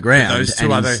around the ground.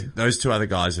 Those two other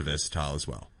guys are versatile as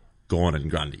well. Gawn and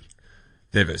Grundy.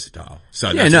 They're versatile. So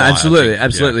yeah, no,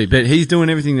 absolutely. But he's doing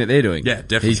everything that they're doing. Yeah,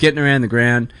 definitely. He's getting around the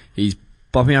ground. He's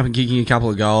bopping up and kicking a couple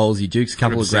of goals. He dukes a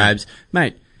couple 100%. of grabs.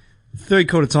 Mate, third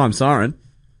quarter time siren.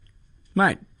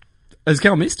 Mate, has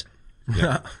Cal missed?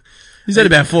 Yeah. He's had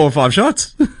about 4 or 5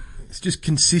 shots. It's just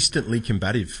consistently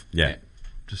combative. Yeah.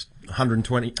 Just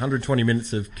 120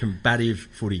 minutes of combative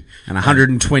footy. And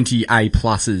 120 A+,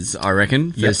 I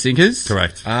reckon, for sinkers.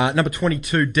 Correct. Number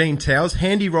 22, Dean Towers.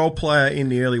 Handy role player in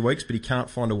the early weeks, but he can't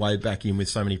find a way back in with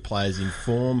so many players in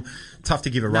form. Tough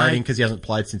to give a rating because he hasn't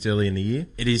played since early in the year.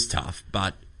 It is tough,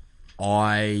 but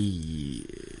I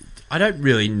don't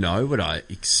really know what I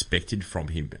expected from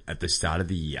him at the start of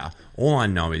the year. All I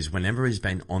know is whenever he's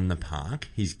been on the park,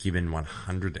 he's given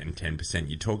 110%.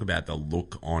 You talk about the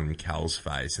look on Cal's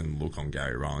face and the look on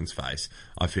Gary Rowan's face.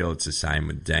 I feel it's the same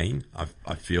with Dean.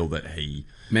 I feel that he...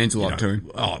 Means a lot to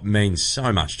him. Oh, it means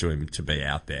so much to him to be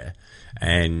out there.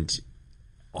 And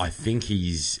I think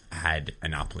he's had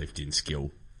an uplift in skill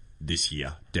this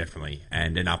year, definitely,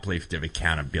 and an uplift of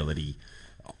accountability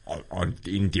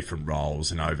in different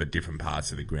roles and over different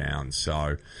parts of the ground.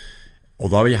 So,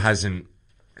 although he hasn't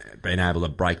been able to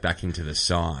break back into the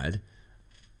side,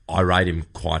 I rate him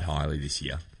quite highly this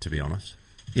year, to be honest.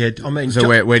 Yeah, I mean... So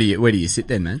where do you sit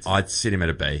then, man? I'd sit him at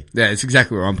a B. Yeah, it's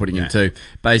exactly where I'm putting him too,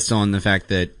 based on the fact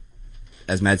that,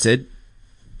 as Matt said,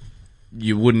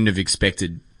 you wouldn't have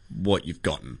expected what you've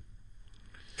gotten.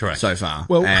 Correct. So far.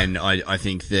 Well, and I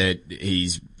think that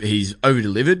he's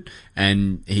over-delivered,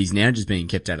 and he's now just being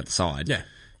kept out of the side. Yeah.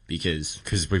 Because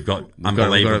we've got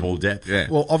unbelievable depth. Yeah.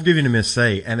 Well, I've given him a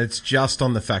C, and it's just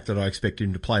on the fact that I expected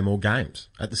him to play more games.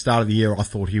 At the start of the year, I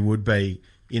thought he would be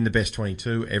in the best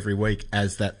 22 every week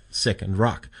as that second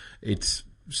ruck. It's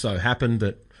so happened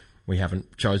that we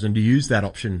haven't chosen to use that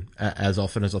option as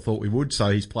often as I thought we would, so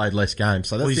he's played less games.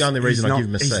 So that's the only reason I give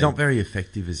him a C. He's not very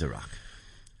effective as a ruck.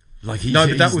 Like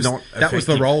that was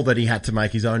the role that he had to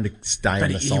make his own to stay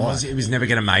on the side. He was never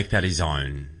going to make that his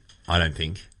own, I don't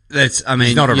think. He's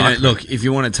not a ruckman. Look, if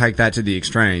you want to take that to the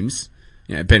extremes,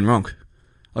 Ben Ronk,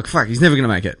 like fuck, he's never going to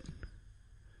make it.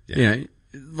 Yeah.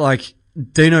 Like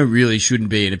Dino really shouldn't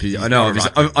be in a position.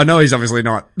 I know he's obviously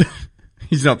not.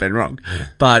 He's not Ben Ronk,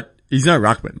 but he's no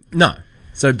ruckman. No.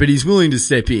 So, but he's willing to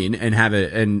step in and have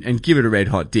it and give it a red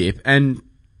hot dip, and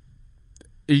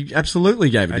he absolutely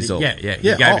gave it his all. Yeah. He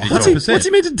gave it his all. What's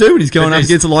he meant to do when he's going up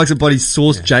against the likes of bloody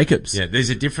Sauce Jacobs? Yeah, there's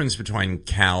a difference between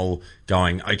Cal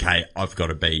going, okay, I've got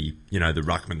to be, the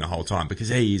ruckman the whole time, because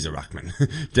he is a ruckman.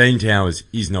 Dean Towers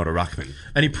is not a ruckman.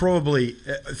 And he probably,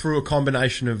 through a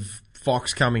combination of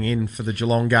Fox coming in for the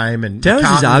Geelong game and Towers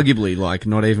is arguably like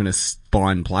not even a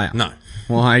spine player. No.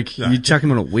 Like, you chuck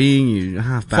him on a wing, you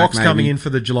half back Fox maybe. coming in for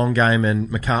the Geelong game and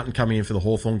McCartan coming in for the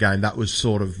Hawthorn game, that was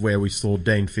sort of where we saw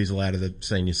Dean fizzle out of the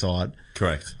senior side.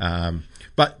 Correct.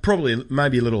 But probably,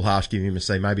 maybe a little harsh giving him a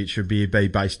C. Maybe it should be a B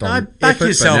based on back effort,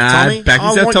 yourself, but Tommy. Back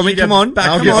yourself, Tommy. Come on.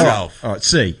 Back yourself. All right,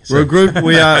 C. We're a group.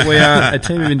 We are a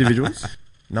team of individuals.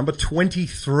 Number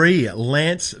 23,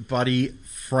 Lance Buddy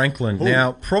Franklin. Ooh.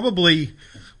 Now, probably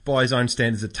by his own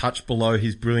standards, a touch below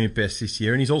his brilliant best this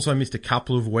year, and he's also missed a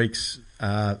couple of weeks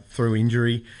through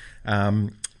injury.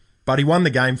 But he won the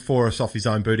game for us off his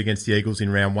own boot against the Eagles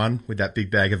in round 1 with that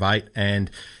big bag of 8, and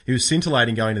he was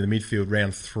scintillating going to the midfield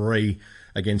round 3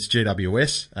 against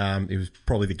GWS. He was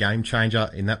probably the game changer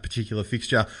in that particular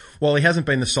fixture. While he hasn't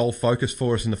been the sole focus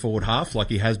for us in the forward half like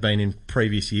he has been in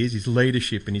previous years, his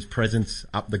leadership and his presence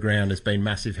up the ground has been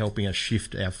massive, helping us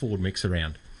shift our forward mix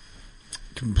around.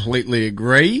 Completely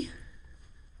agree.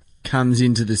 Comes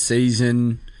into the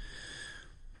season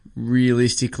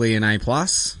realistically an A+.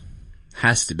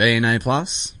 Has to be an A+.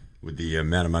 With the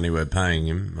amount of money we're paying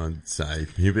him, I'd say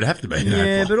he would have to be an A+.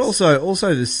 Yeah, but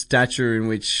also the stature in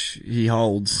which he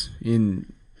holds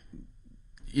in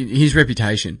his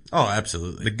reputation. Oh,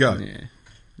 absolutely. The GOAT. Yeah.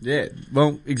 Yeah,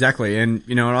 well, exactly, and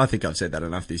you know what? I think I've said that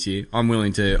enough this year. I'm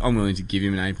willing to give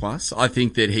him an A+. I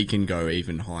think that he can go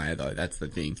even higher, though. That's the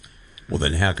thing. Well,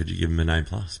 then how could you give him an A+,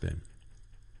 Ben?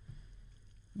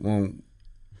 Well,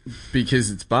 because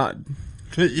it's Bud.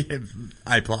 Yeah,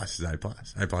 A+ is A+.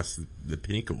 A+ is the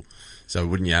pinnacle. So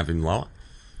wouldn't you have him lower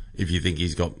if you think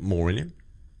he's got more in him?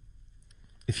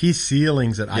 If his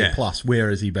ceiling's at Yeah. A+, where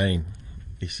has he been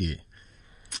this year?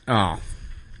 Oh,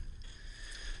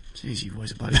 jeez, you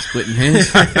boys are bloody splitting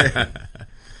hairs.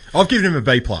 I've given him a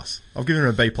B+. I've given him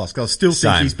a B+, because I still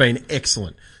think Same. he's been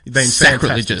excellent. He's been fantastic,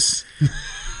 Sacrilegious.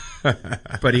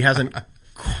 but he hasn't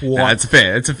quite. No, that's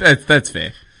fair. That's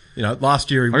fair. You know,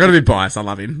 last year I got to be biased. I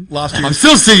love him. Last year- I'm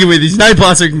still sticking with his no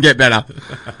plus who can get better.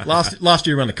 last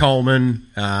year he won the Coleman.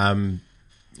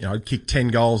 You know, kicked 10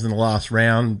 goals in the last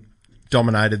round,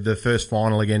 dominated the first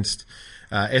final against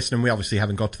Essendon. We obviously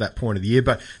haven't got to that point of the year,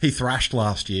 but he thrashed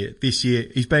last year. This year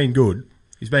he's been good.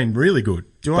 He's been really good.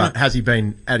 Do you But want- has he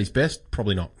been at his best?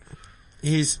 Probably not.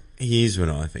 Here's what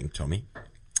I think, Tommy.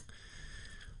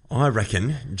 I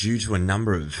reckon, due to a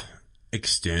number of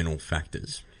external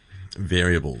factors,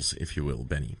 variables, if you will,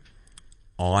 Benny,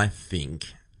 I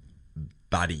think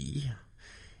Buddy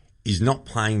is not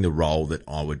playing the role that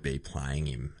I would be playing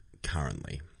him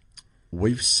currently.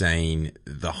 We've seen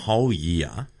the whole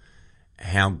year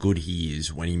how good he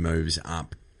is when he moves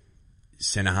up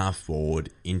centre half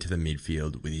forward into the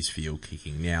midfield with his field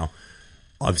kicking. Now,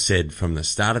 I've said from the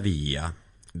start of the year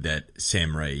that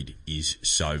Sam Reid is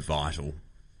so vital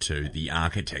to the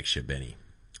architecture, Benny,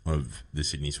 of the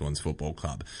Sydney Swans Football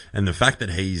Club. And the fact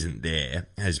that he isn't there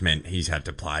has meant he's had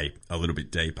to play a little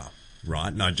bit deeper, right?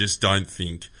 And I just don't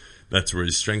think that's where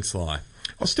his strengths lie.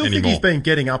 I still think anymore. he's been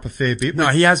getting up a fair bit. No,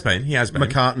 with he has been. He has been.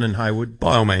 McCartan and Hayward.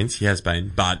 By all means, he has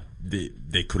been. But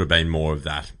there could have been more of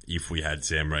that if we had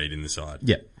Sam Reid in the side.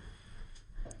 Yeah.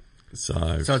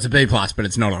 So So it's a B+, but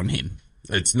it's not on him.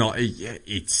 it's not.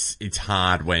 It's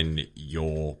hard when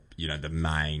you're the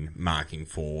main marking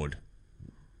forward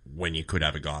when you could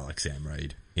have a guy like Sam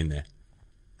Reid in there.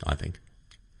 I think.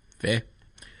 Fair.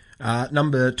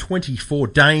 Number 24,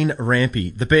 Dane Rampy,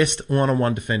 the best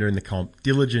one-on-one defender in the comp.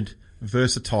 Diligent,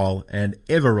 versatile, and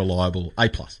ever reliable. A+.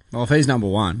 Well, if he's number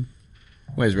one,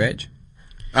 where's Reg?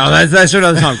 Oh, that's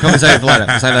another time. Conversation for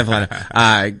later. Save that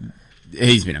for later.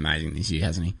 He's been amazing this year,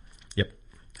 hasn't he? Yep.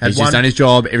 He's just done his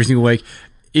job every single week.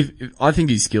 If I think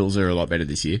his skills are a lot better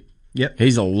this year. Yep.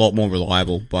 He's a lot more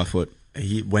reliable by foot.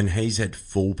 When he's at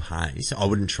full pace, I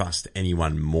wouldn't trust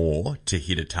anyone more to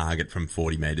hit a target from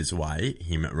 40 metres away,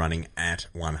 him running at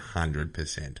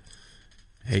 100%.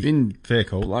 He's been Fair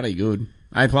call. bloody good.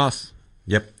 A+.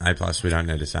 Yep, A+, we don't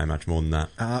need to say much more than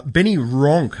that. Benny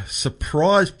Ronk,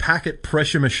 surprise packet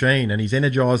pressure machine, and he's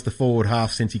energised the forward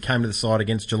half since he came to the side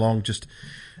against Geelong. Just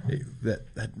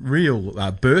that real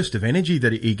burst of energy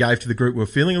that he gave to the group. We were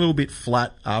feeling a little bit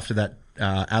flat after that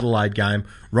Adelaide game.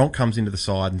 Ronk comes into the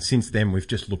side, and since then we've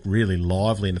just looked really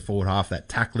lively in the forward half. That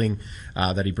tackling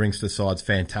that he brings to the side's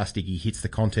fantastic. He hits the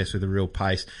contest with a real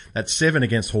pace. That 7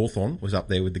 against Hawthorn was up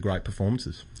there with the great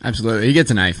performances. Absolutely. He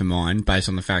gets an A for mine based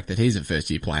on the fact that he's a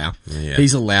first-year player. Yeah.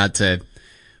 He's allowed to,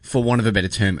 for want of a better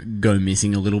term, go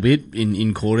missing a little bit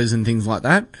in quarters and things like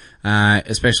that,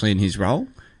 especially in his role.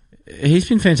 He's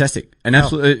been fantastic. An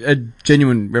absolute, a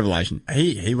genuine revelation.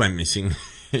 He went missing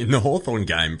in the Hawthorn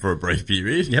game for a brief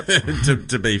period. Yep.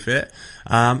 to be fair.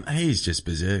 He's just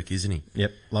berserk, isn't he?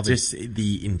 Yep, love it. Just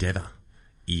the endeavour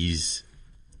is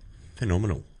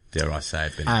phenomenal, dare I say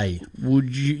it, Ben. A.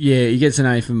 Would you? Yeah, he gets an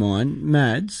A for mine.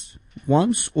 Mads,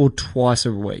 once or twice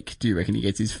a week, do you reckon he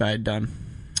gets his fade done?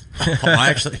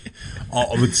 I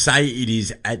would say it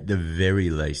is at the very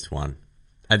least one.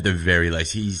 At the very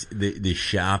least. He's the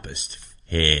sharpest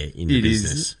hair in the It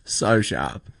business. is so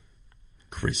sharp.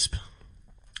 Crisp.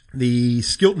 The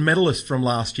Skilton medalist from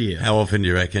last year. How often do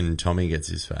you reckon Tommy gets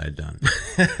his fade done?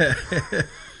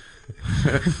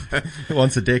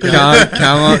 Once a decade.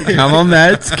 Come on,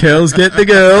 Mads. Girls get the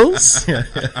girls.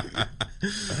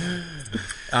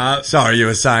 Sorry, you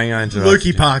were saying I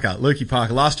interrupted Lukey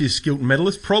Parker, last year's Skilton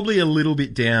medalist, probably a little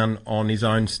bit down on his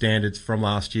own standards from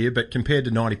last year, but compared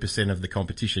to 90% of the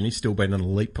competition, he's still been an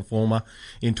elite performer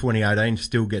in 2018,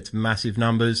 still gets massive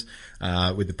numbers,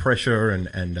 with the pressure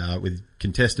and with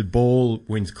contested ball,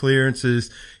 wins clearances,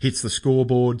 hits the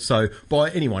scoreboard. So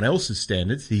by anyone else's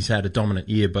standards, he's had a dominant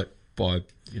year, but by,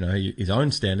 his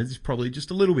own standards, he's probably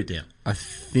just a little bit down.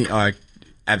 I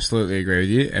absolutely agree with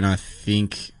you, and I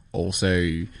think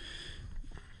also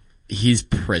his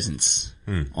presence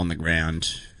on the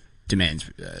ground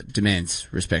demands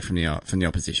respect from the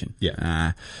opposition.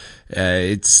 Yeah.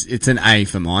 It's an A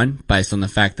for mine, based on the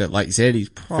fact that, like you said, he's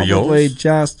probably yours?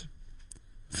 just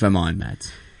for mine,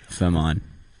 Mads. For mine.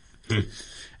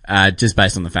 Just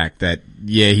based on the fact that,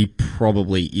 yeah, he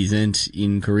probably isn't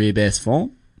in career best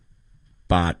form,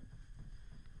 but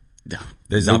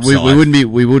There's we upside.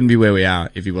 wouldn't be where we are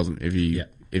if he wasn't, if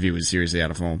he was seriously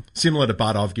out of form. Similar to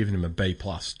Bud, I've given him a B+,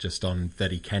 just on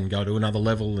that he can go to another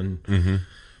level and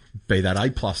be that A+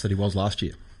 that he was last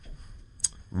year.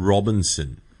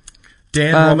 Robinson.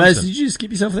 Dan Mads, Robinson. did you just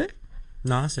skip yourself there?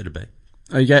 No, I said a B.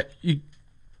 Oh, you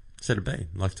Said a B,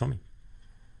 like Tommy.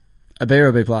 a B or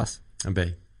a B plus? A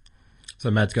B. So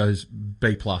Mads goes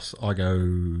B+,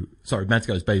 Mads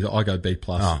goes B, I go B+,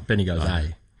 Benny goes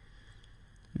A.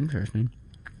 Interesting.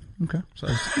 Okay. So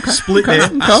split there.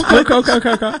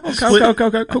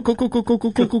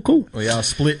 Cool. We are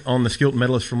split on the Skilton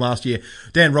medalist from last year.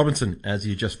 Dan Robinson, as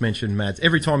you just mentioned, Mads,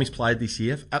 every time he's played this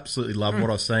year, absolutely love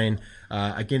what I've seen.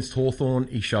 Against Hawthorn,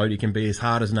 he showed he can be as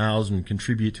hard as nails and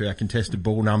contribute to our contested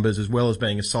ball numbers, as well as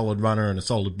being a solid runner and a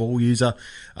solid ball user.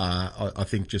 I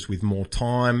think just with more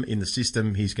time in the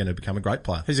system, he's going to become a great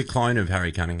player. He's a clone of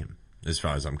Harry Cunningham, as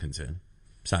far as I'm concerned.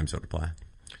 Same sort of player.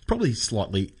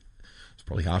 It's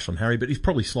probably harsh on Harry, but he's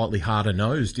probably slightly harder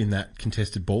nosed in that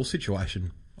contested ball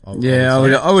situation. I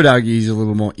would argue he's a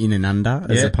little more in and under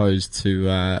as Yeah. opposed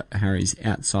to Harry's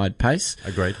outside pace.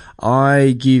 Agreed.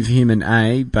 I give him an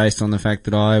A based on the fact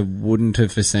that I wouldn't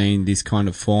have foreseen this kind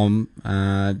of form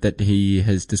that he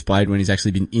has displayed when he's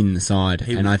actually been in the side,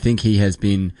 and I think he has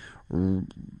been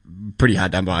pretty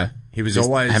hard done by. He was Just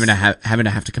always having to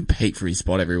have to compete for his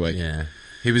spot every week. Yeah.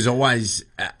 He was always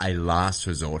a last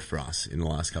resort for us in the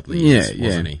last couple of years,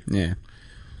 wasn't he? Yeah.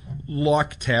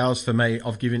 Like Towers, for me,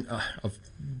 I've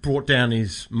brought down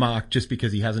his mark just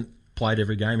because he hasn't played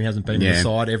every game. He hasn't been in the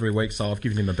side every week, so I've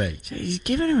given him a B. He's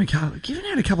given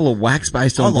out a couple of whacks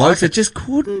based on blokes that just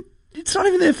couldn't. It's not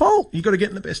even their fault. You've got to get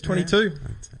in the best 22.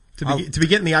 To be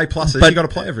getting the A+, you've got to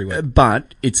play every week.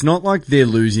 But it's not like they're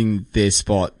losing their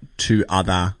spot to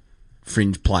other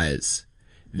fringe players.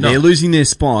 No. They're losing their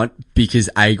spot because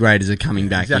A graders are coming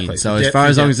back Exactly. in. So as Depth far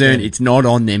as I'm is concerned, depth. it's not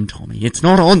on them, Tommy. It's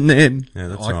not on them. Yeah,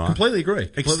 that's I right. completely agree.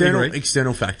 Completely agree.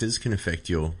 External factors can affect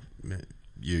your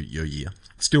year.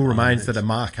 Still remains that a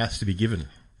mark has to be given.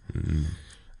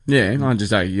 Yeah, I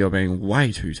just say you're being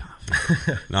way too tough.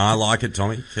 No, I like it,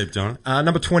 Tommy. Keep doing it.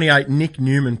 Number 28, Nick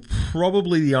Newman,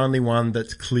 probably the only one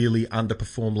that's clearly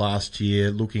underperformed last year,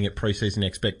 looking at preseason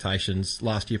expectations.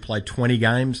 Last year played 20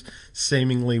 games,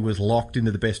 seemingly was locked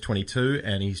into the best 22,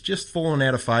 and he's just fallen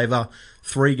out of favour.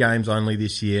 3 games only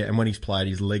this year, and when he's played,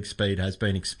 his leg speed has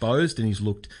been exposed, and he's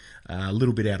looked a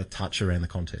little bit out of touch around the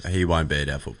contest. He won't be at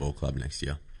our football club next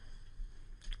year.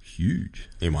 Huge.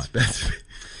 He won't.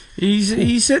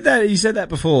 He said that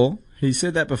before. He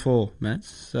said that before, Matt.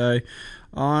 So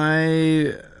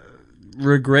I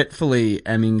regretfully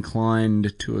am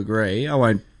inclined to agree. I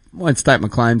won't state my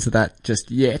claim to that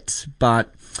just yet,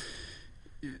 but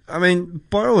I mean,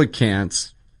 by all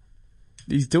accounts,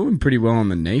 he's doing pretty well on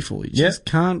the NEFL. He just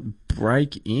can't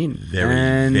break in.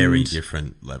 Very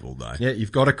different level though. Yeah,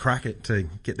 you've got to crack it to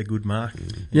get the good mark.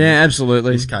 Yeah,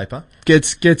 absolutely. This caper.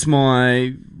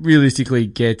 Realistically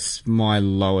gets my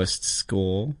lowest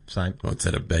score. Same. What's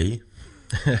that, a B?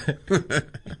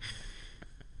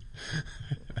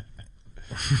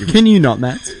 Can you not,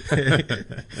 Matt?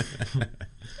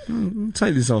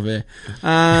 Take this off here.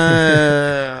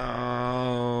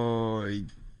 He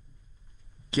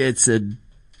gets a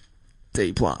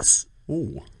D+.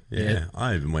 Ooh. Yeah,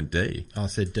 I even went D. I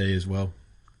said D as well.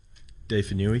 D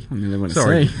for Newey. I mean, they want to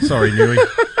Sorry, see. sorry, Newey.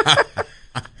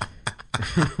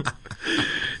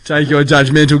 Take your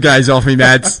judgmental gaze off me,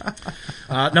 Mads.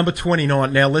 Number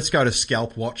 29. Now let's go to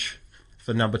Scalp Watch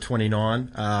for number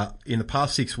 29. In the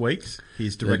past 6 weeks,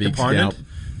 his direct big opponent scalp.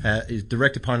 His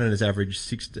direct opponent has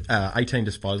averaged 18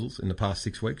 disposals in the past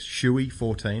 6 weeks. Shuey,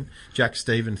 14. Jack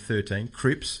Stephen, 13.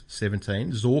 Cripps,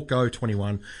 17. Zorko,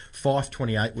 21. Fife,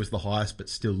 28 was the highest, but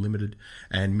still limited.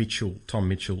 And Tom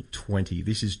Mitchell, 20.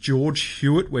 This is George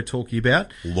Hewitt we're talking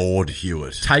about. Lord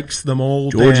Hewitt. Takes them all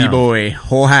Georgie down. boy.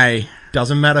 Jorge.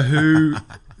 Doesn't matter who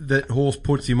that horse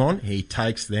puts him on, he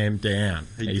takes them down.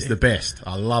 He's the best.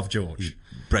 I love George.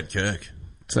 Brett Kirk.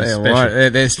 Tell you Special.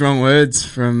 what, they're strong words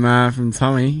from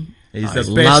Tommy. He's He the best.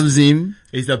 loves him.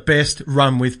 He's the best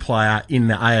run with player in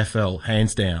the AFL,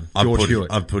 hands down. George Hewitt.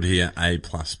 I've put here A++.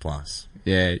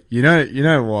 Yeah, you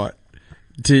know what?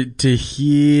 To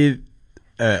hear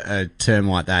a term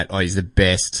like that, oh, he's the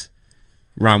best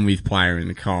run with player in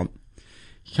the comp.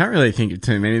 You can't really think of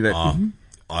too many that.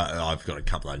 I've got a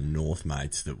couple of North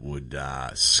mates that would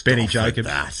scoff Benny at Jacobs.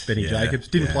 that. Benny Yeah, Jacobs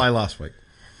didn't yeah. play last week.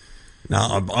 No,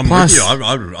 I'm Plus- with you.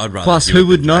 I'd rather. Plus, do who it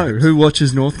would than know? Jacobs. Who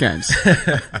watches North games?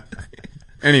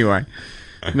 Anyway,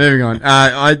 moving on.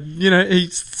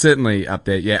 He's certainly up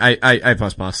there. Yeah, A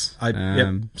plus plus.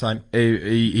 Yep, same.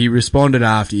 He responded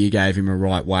after you gave him a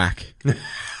right whack. He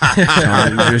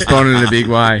responded in a big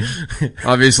way.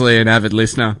 Obviously, an avid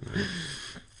listener.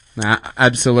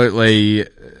 Absolutely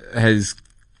has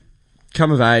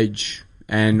come of age,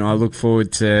 and I look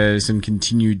forward to some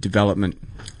continued development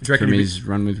Do you reckon from he'd his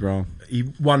run with roll. He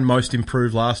won most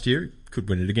improved last year. Could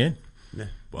win it again. Yeah,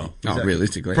 well, Not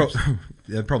realistically.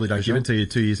 They probably don't give it to you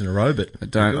 2 years in a row, but I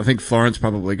don't. I think Florence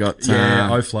probably got.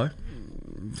 Oflo.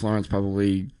 Florence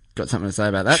probably got something to say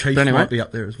about that. Chief But anyway, might be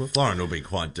up there as well. Florent will be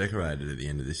quite decorated at the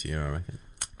end of this year, I reckon.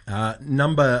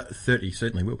 Number 30,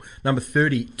 certainly will. Number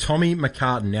 30, Tommy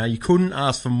McCartan. Now, you couldn't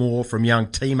ask for more from young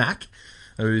T-Mac,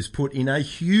 who's put in a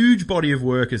huge body of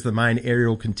work as the main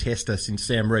aerial contester since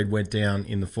Sam Reid went down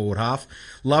in the forward half.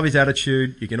 Love his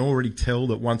attitude. You can already tell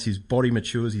that once his body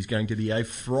matures, he's going to be a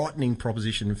frightening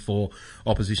proposition for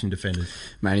opposition defenders.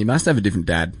 man, he must have a different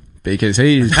dad because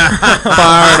he is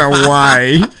far and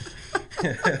away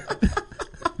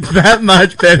that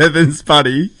much better than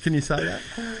Spuddy. Can you say that?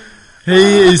 He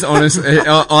is honest.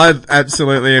 I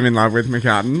absolutely am in love with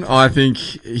McCartan. I think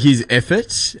his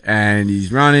effort and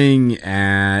his running,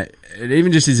 and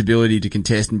even just his ability to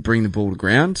contest and bring the ball to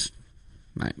ground.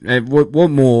 Mate,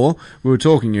 what more? We were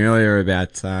talking earlier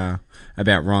about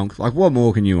Ronk. Like, what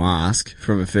more can you ask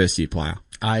from a first year player?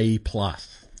 A+.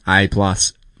 A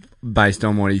plus, based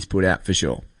on what he's put out for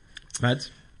sure. Mads?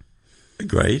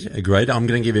 Agreed. I'm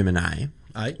going to give him an A.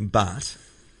 A. But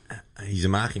he's a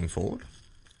marking forward.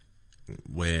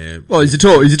 Well, he's a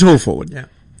tall forward. Yeah.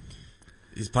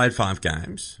 He's played 5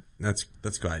 games. That's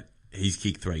great. He's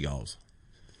kicked 3 goals.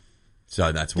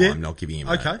 So that's why Yeah. I'm not giving him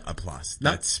Okay. a plus.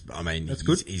 No. That's That's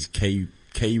good. His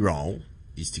key role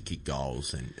is to kick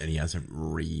goals, and he hasn't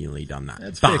really done that.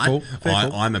 That's but fair call. Fair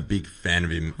call. I'm a big fan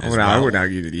of him as I well. would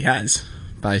argue that he has,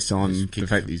 based on the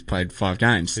fact that he's played 5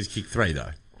 games. He's kicked 3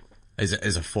 though.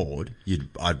 As a forward,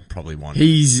 I'd probably want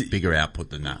He's- bigger output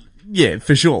than that. Yeah,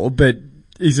 for sure, but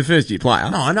he's a first year player.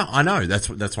 No, I know. That's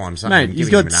why I'm saying. Mate, I'm he's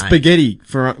giving got him an A. spaghetti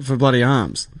for bloody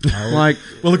arms. Like,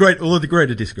 We'll agree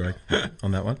to disagree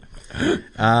on that one.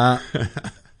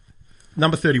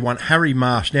 Number 31, Harry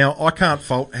Marsh. Now, I can't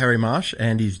fault Harry Marsh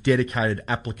and his dedicated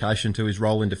application to his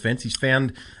role in defence. He's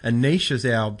found a niche as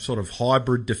our sort of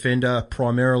hybrid defender,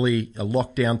 primarily a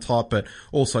lockdown type, but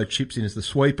also chips in as the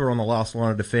sweeper on the last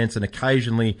line of defence and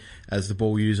occasionally as the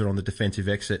ball user on the defensive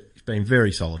exit. He's been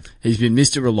very solid. he's been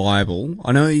Mr. Reliable.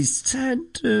 I know he's had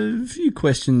a few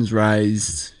questions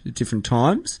raised at different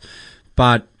times,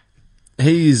 but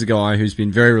he is a guy who's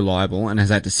been very reliable and has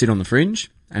had to sit on the fringe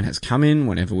and has come in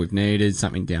whenever we've needed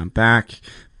something down back.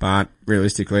 But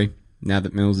realistically, now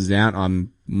that Mills is out,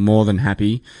 I'm more than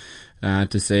happy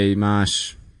to see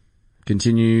Marsh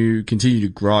continue to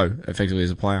grow effectively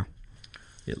as a player.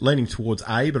 Yeah, leaning towards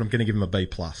A, but I'm going to give him a B+.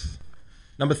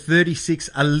 Number 36,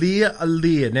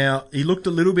 Alir. Now, he looked a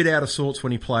little bit out of sorts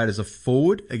when he played as a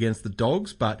forward against the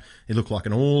Dogs, but he looked like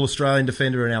an all-Australian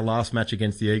defender in our last match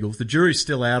against the Eagles. The jury's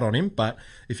still out on him, but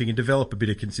if he can develop a bit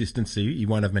of consistency, he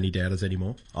won't have many doubters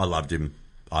anymore. I loved him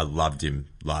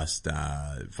last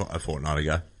a fortnight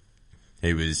ago.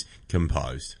 He was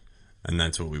composed, and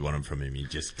that's what we wanted from him. He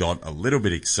just got a little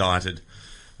bit excited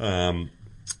in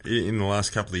the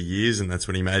last couple of years, and that's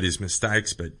when he made his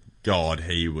mistakes, but God,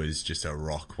 he was just a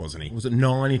rock, wasn't he? Was it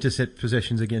 9 intercept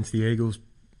possessions against the Eagles?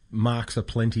 Marks are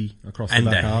plenty across And the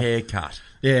the back half. haircut.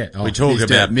 Yeah. We talk Mr.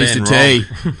 about Mr. Ben T.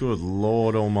 Ronk. Good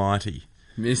Lord Almighty.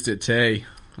 Mr. T.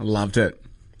 I loved it.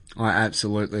 I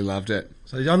absolutely loved it.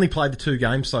 So he's only played the 2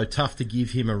 games, so tough to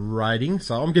give him a rating.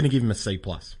 So I'm going to give him a C+.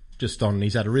 Just on,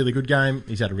 he's had a really good game.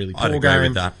 He's had a really poor I'd agree game.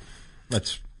 with that.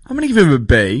 That's I'm going to give him a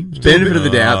B, benefit of the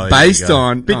doubt, there you based go.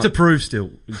 on... bit to prove still.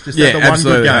 He's just yeah, had the one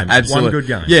absolutely, good game. absolutely. One good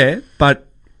game. Yeah, but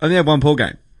only had one poor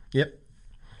game. Yep.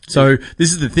 So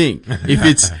this is the thing. If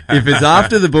it's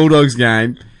after the Bulldogs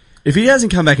game, if he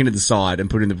hasn't come back into the side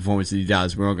and put in the performance that he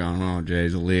does, we're all going, oh,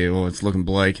 geez, it's looking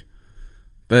bleak.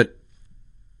 But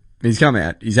he's come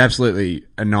out. He's absolutely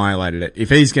annihilated it.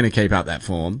 If he's going to keep up that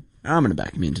form, I'm going to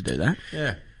back him in to do that.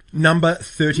 Yeah. Number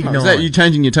 39. Is that you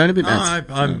changing your tone a bit, No, Matt?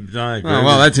 I agree. Oh,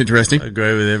 well, that's interesting. I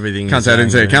agree with everything. Can't say I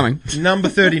didn't see you're it saying coming. Number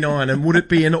 39. And would it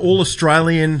be an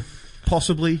All-Australian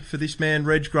possibly for this man,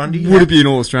 Reg Grundy? Would it be an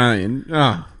All-Australian?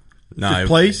 Oh, No,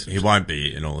 please. he won't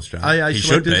be in All Australia. AA He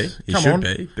should be. selectors, He come should on.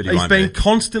 be, but he He's won't been be.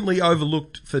 constantly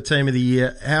overlooked for Team of the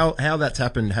Year. How that's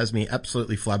happened has me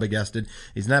absolutely flabbergasted.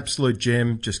 He's an absolute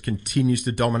gem, just continues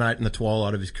to dominate in the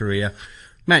twilight of his career.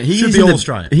 Mate, he Should is be in the-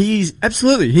 All-Australian. He's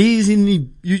absolutely. He's in the.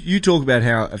 You talk about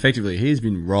how effectively he has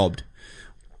been robbed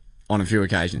on a few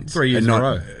occasions. 3 years and in a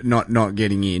not, row. Not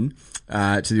getting in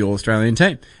to the All Australian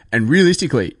team. And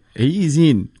realistically, he is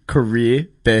in career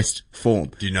best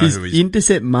form. Do you know his who he's-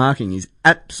 intercept marking is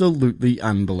absolutely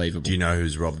unbelievable. Do you know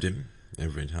who's robbed him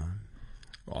every time?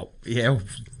 Oh, yeah,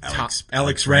 Alex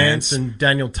Rance Rance. and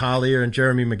Daniel Talia and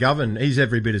Jeremy McGovern. He's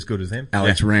every bit as good as them.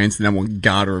 Alex Rance, the number one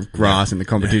garter of grass in the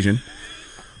competition.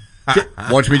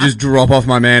 Watch me just drop off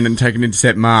my man and take an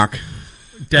intercept mark.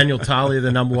 Daniel Talia,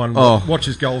 the number one. Oh. Watch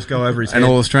his goals go over his An head.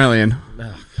 All Australian.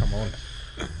 Oh, come on.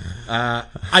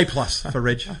 A plus for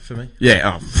Reg for me.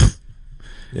 Yeah. Oh.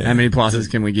 Yeah. How many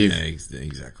pluses can we give? Yeah,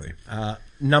 exactly.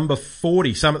 Number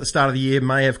 40. Some at the start of the year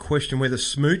may have questioned whether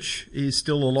Smooch is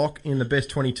still a lock in the best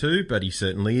 22, but he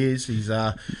certainly is. He's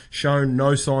shown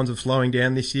no signs of slowing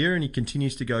down this year, and he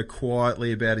continues to go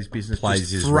quietly about his business, Plays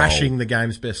just his thrashing role. the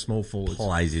game's best small forwards.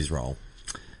 Plays his role.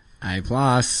 A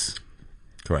plus.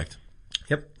 Correct.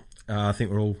 Yep. I think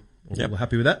we're all Yep.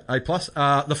 happy with that. A plus.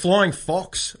 The Flying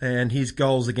Fox and his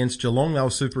goals against Geelong, they were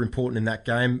super important in that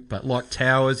game. But like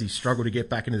Towers, he struggled to get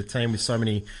back into the team with so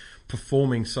many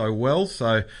performing so well.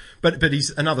 So, but he's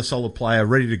another solid player,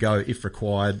 ready to go if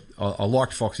required. I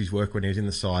liked Foxy's work when he was in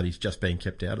the side. He's just being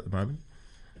kept out at the moment.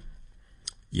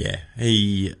 Yeah,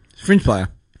 he Fringe player.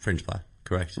 French player.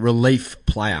 Correct. Relief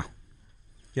player.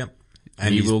 Yep.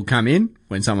 And he he's- will come in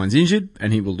when someone's injured,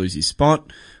 and he will lose his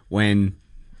spot when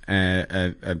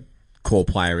a core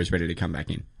player is ready to come back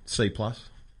in. C plus.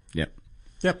 Yep.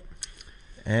 Yep.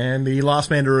 And the last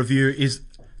man to review is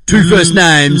Two first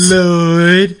names.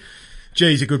 Lloyd.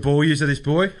 Gee, he's a good ball user, this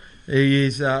boy. He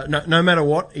is, no matter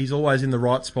what, he's always in the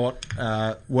right spot.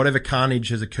 Whatever carnage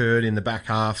has occurred in the back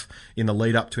half, in the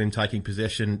lead up to him taking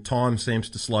possession, time seems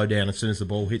to slow down as soon as the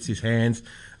ball hits his hands.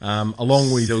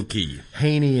 Along with Silky.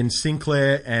 Heaney and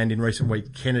Sinclair, and in recent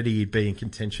week, Kennedy would be in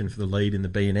contention for the lead in the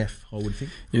B&F, I would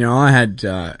think. You know, I had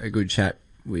a good chat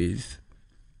with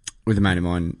a mate of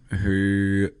mine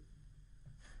who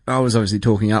I was obviously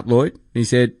talking up Lloyd. He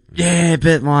said, yeah,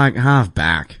 but like half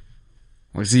back.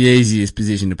 It's the easiest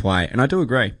position to play. And I do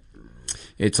agree.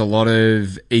 It's a lot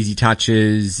of easy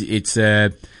touches. It's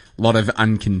a lot of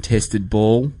uncontested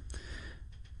ball.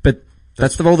 But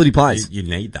that's the role that he plays. You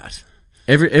need that.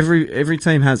 Every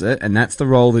team has it, and that's the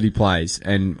role that he plays.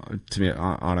 And to me,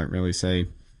 I don't really see,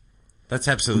 That's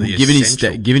absolutely given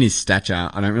essential. his stature,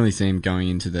 I don't really see him going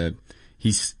into the.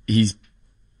 He's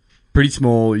pretty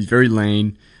small. He's very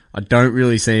lean. I don't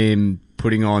really see him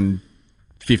putting on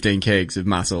 15 kegs of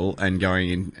muscle and going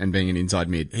in and being an inside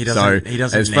mid. He doesn't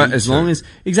as long need as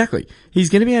exactly, he's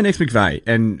going to be our next McVeigh.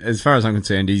 And as far as I'm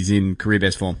concerned, he's in career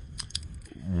best form.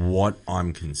 What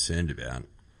I'm concerned about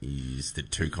is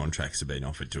that 2 contracts have been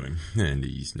offered to him, and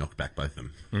he's knocked back both of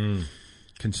them.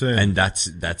 Concern. And that's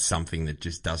something that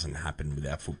just doesn't happen with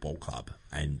our football club,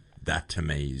 and that to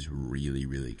me is really,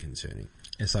 really concerning.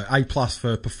 Yeah, so A plus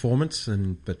for performance,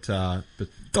 but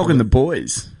Dogging the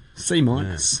boys. C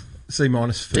minus. C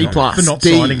minus for D plus. for not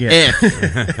D, signing it.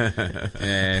 F.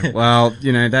 Yeah, well,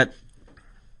 you know, that.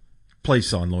 Please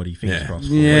sign Lloydie, fingers Yeah. crossed.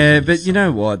 Yeah, but you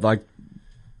know what? Like,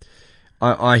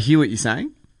 I hear what you're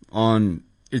saying.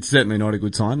 It's certainly not a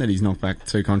good sign that he's knocked back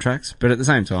 2 contracts, but at the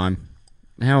same time,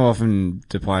 how often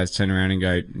do players turn around and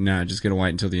go, no, just going to wait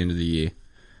until the end of the year?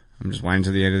 I'm just waiting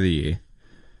until the end of the year.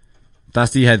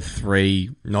 Dusty had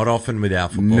 3 Not often with our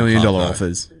football $1 million club, though.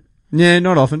 offers. Yeah,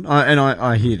 not often.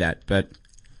 I hear that, but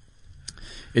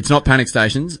it's not panic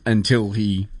stations until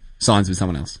he signs with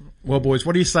someone else. Well, boys,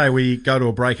 what do you say we go to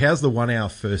a break? How's the 1 hour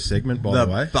first segment, by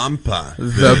the way? Bumper.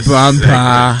 The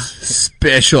bumper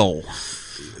special.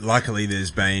 Luckily,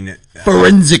 there's been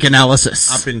Forensic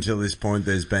analysis. up until this point,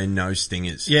 there's been no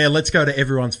stingers. Yeah, let's go to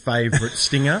everyone's favourite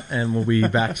stinger, and we'll be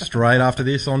back straight after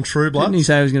this on True Blood. Didn't he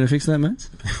say he was going to fix that, mate?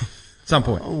 Some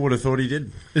point. I would have thought he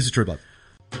did. This is True Blood.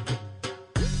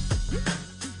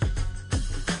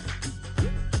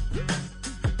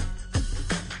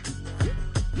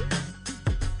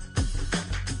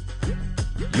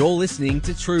 You're listening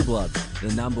to True Blood, the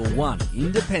 #1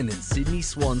 independent Sydney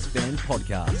Swans fan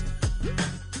podcast.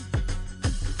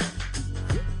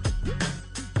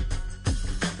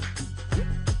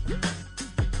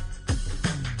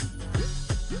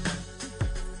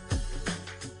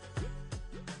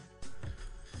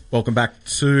 Welcome back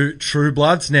to True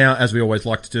Bloods. Now, as we always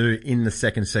like to do in the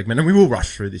second segment, and we will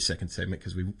rush through this second segment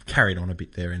because we carried on a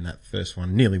bit there in that first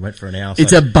one. Nearly went for an hour.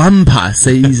 It's a bumper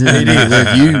season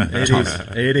review.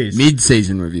 It is.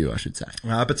 Mid-season review, I should say.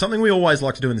 But something we always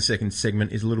like to do in the second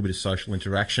segment is a little bit of social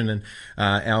interaction. And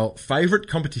our favourite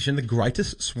competition, the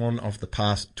greatest swan of the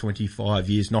past 25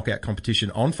 years, knockout competition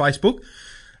on Facebook.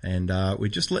 And we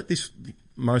just let this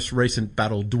most recent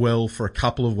battle dwell for a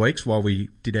couple of weeks while we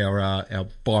did our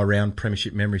buy-round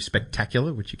Premiership Memory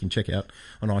Spectacular, which you can check out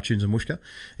on iTunes and Wooshka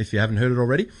if you haven't heard it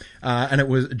already. And it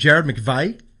was Jared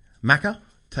McVeigh, Macca,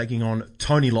 taking on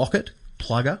Tony Lockett,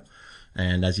 Plugger.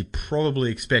 And as you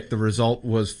probably expect, the result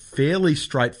was fairly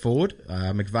straightforward.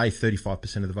 McVeigh,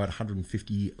 35% of the vote,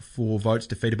 154 votes,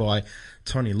 defeated by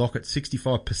Tony Lockett,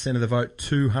 65% of the vote,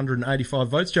 285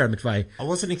 votes. Jared McVeigh. I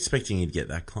wasn't expecting he'd get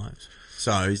that close.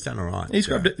 So he's done all right. He's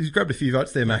grabbed a few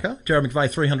votes there, Macca. Jared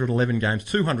McVeigh, 311 games,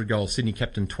 200 goals, Sydney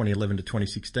captain 2011 to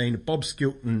 2016. Bob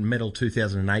Skilton, medal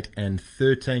 2008 and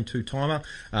 13, two-timer.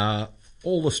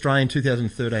 All-Australian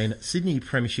 2013, Sydney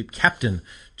Premiership captain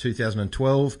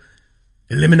 2012.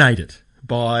 Eliminated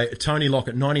by Tony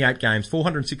Lockett, 98 games,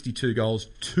 462 goals,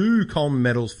 2 Coleman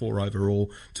medals, 4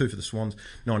 overall, 2 for the Swans,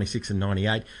 96 and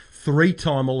 98.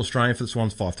 3-time All-Australian for the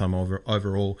Swans, 5-time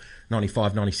overall,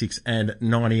 95, 96 and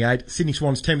 98. Sydney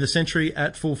Swans team of the century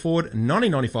at full forward,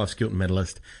 1995 Skilton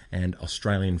medalist and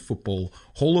Australian Football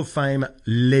Hall of Fame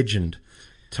legend,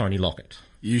 Tony Lockett.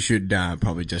 You should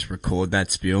probably just record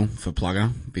that spiel for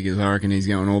Plugger, because I reckon he's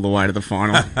going all the way to the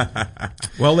final.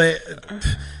 Well,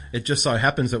 it just so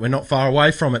happens that we're not far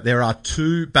away from it. There are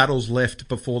 2 battles left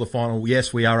before the final.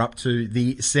 Yes, we are up to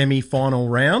the semi-final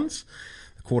rounds.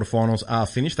 The quarterfinals are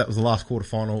finished. That was the last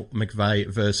quarterfinal, McVeigh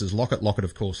versus Lockett. Lockett,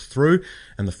 of course, through.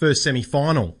 And the first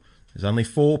semi-final, there's only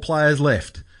 4 players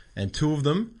left, and 2 of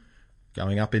them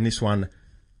going up in this one.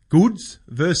 Goods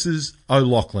versus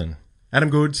O'Loughlin. Adam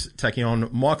Goods taking on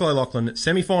Michael O'Loughlin,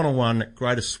 semi-final 1,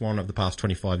 greatest swan of the past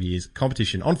 25 years.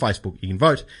 Competition on Facebook. You can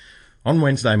vote on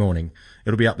Wednesday morning.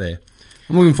 It'll be up there.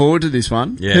 I'm looking forward to this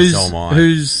one. Yeah, so am I.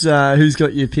 Who's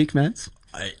got your pick, Mads?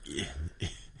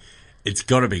 It's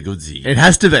got to be Goodsy. It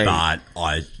has to be. But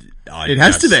it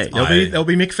has to be. There'll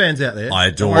be Mick fans out there. I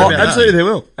adore. Absolutely, they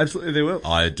will. Absolutely, they will.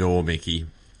 I adore Mickey,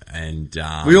 and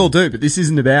we all do. But this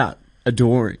isn't about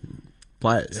adoring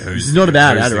players. This is not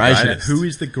about adoration. Who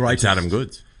is the greatest? It's Adam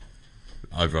Goods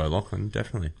over O'Loughlin,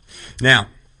 definitely. Now,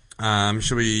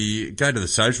 shall we go to the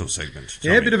social segment?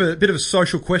 Yeah, a bit of a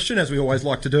social question, as we always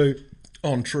like to do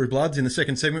on True Bloods. In the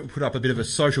second segment, we put up a bit of a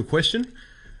social question,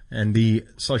 and the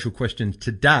social question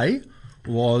today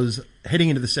was, heading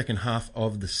into the second half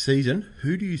of the season,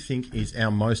 who do you think is our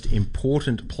most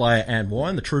important player and why?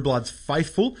 And the True Bloods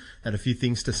faithful had a few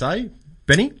things to say.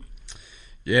 Benny?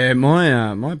 Yeah,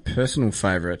 my personal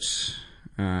favourite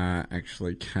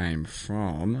actually came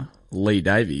from Lee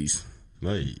Davies.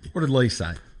 Lee. What did Lee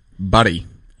say? Buddy,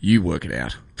 you work it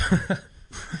out.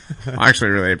 I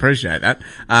actually really appreciate that.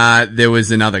 There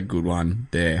was another good one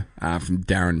there from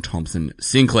Darren Thompson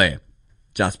Sinclair.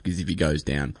 Just because if he goes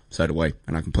down, so do we,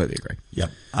 and I completely agree. Yep.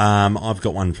 I've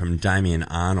got one from Damien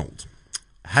Arnold.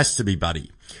 Has to be Buddy.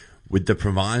 With the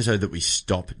proviso that we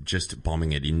stop just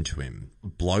bombing it into him.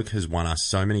 Bloke has won us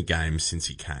so many games since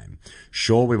he came.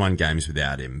 Sure, we won games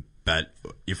without him, but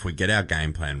if we get our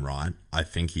game plan right, I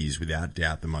think he's without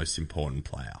doubt the most important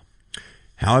player.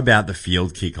 How about the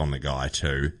field kick on the guy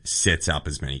too? Sets up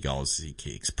as many goals as he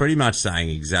kicks. Pretty much saying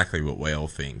exactly what we all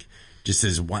think. Just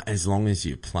as long as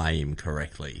you play him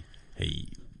correctly,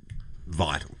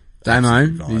 vital. Damo,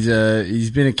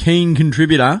 he's been a keen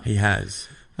contributor. He has.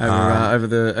 Over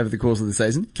the course of the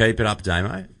season. Keep it up,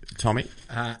 Damo. Tommy?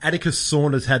 Atticus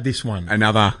Saunders had this one.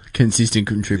 Another consistent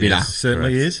contributor. Yes,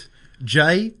 certainly is.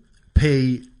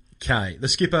 JPK. The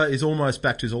skipper is almost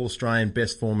back to his All-Australian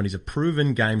best form, and he's a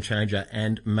proven game changer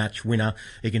and match winner.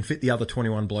 He can fit the other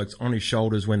 21 blokes on his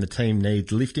shoulders when the team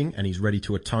needs lifting, and he's ready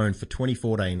to atone for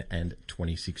 2014 and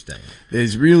 2016.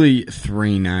 There's really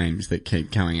 3 names that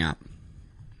keep coming up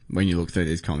when you look through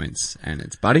these comments, and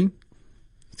it's Buddy,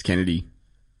 it's Kennedy,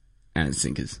 and it's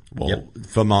Sinkers. Well,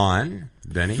 for mine,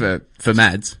 Benny. For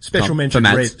Mads. Special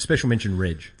mention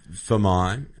Reg. For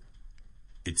mine,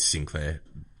 it's Sinclair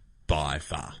by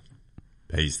far.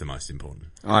 He's the most important.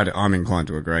 I'm inclined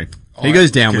to agree. He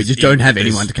goes down, we just don't have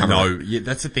anyone to cover. No, yeah,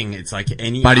 that's the thing. It's like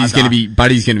Buddy's going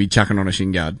to be chucking on a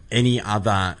shin guard. Any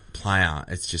other player,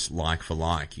 it's just like for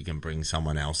like. You can bring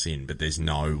someone else in, but there's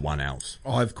no one else.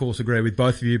 I, of course, agree with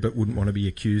both of you, but wouldn't want to be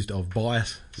accused of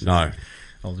bias. So no.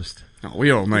 I'll just... Oh,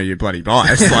 we all know you're bloody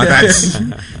biased. Like that's.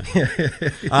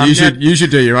 You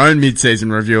should do your own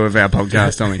mid-season review of our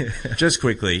podcast, Tommy. Just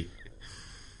quickly,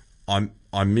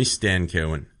 I miss Dan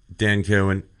Kerwin. Dan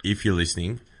Kerwin, if you're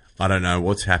listening, I don't know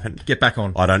what's happened. Get back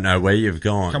on. I don't know where you've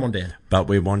gone. Come on, Dan. But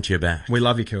we want you back. We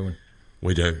love you, Kerwin.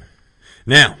 We do.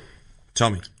 Now,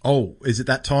 Tommy. Oh, is it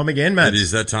that time again, Matt? It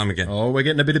is that time again. Oh, we're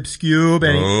getting a bit obscure,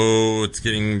 Benny. Oh, it's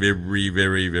getting very,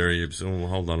 very, very obscure. Oh,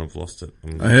 hold on, I've lost it.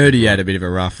 I heard he had a bit of a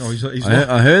rough. Oh, he's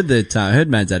I heard that. I heard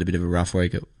Mads had a bit of a rough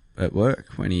week at work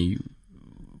when we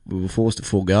were forced to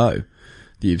forego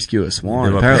the obscure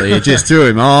swine. Apparently, it just threw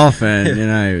him off, and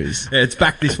he was. Yeah, it's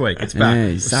back this week. It's back.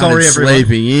 He Sorry, started everyone.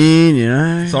 sleeping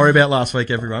in. Sorry about last week,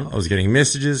 everyone. I was getting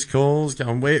messages, calls,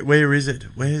 going, where is it?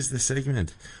 Where's the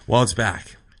segment? Well, it's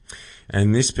back.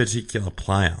 And this particular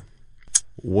player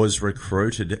was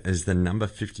recruited as the number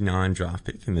 59 draft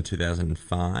pick in the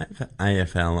 2005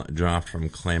 AFL draft from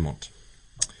Claremont.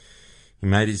 He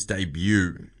made his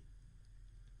debut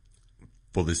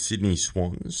for the Sydney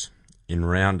Swans in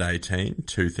round 18,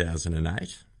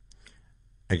 2008,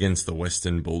 against the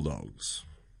Western Bulldogs.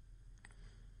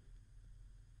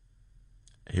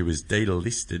 He was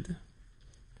delisted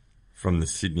from the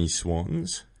Sydney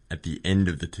Swans at the end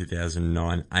of the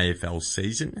 2009 AFL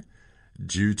season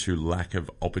due to lack of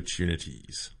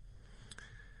opportunities.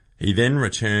 He then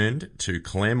returned to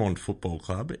Claremont Football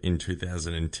Club in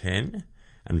 2010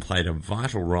 and played a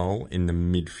vital role in the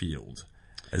midfield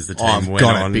as the team I've went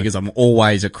got on. it because I'm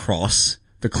always across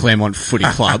the Claremont Footy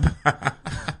Club.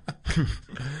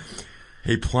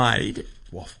 He played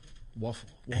Waffle.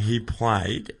 He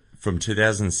played from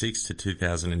 2006 to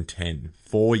 2010,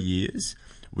 4 years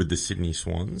with the Sydney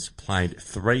Swans, played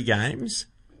 3 games,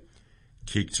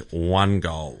 kicked 1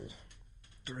 goal.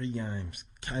 3 games.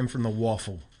 Came from the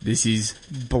Waffle. This is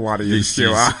bloody This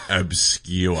obscure. is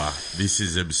obscure. This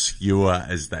is obscure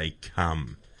as they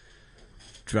come.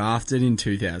 Drafted in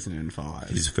 2005.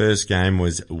 His first game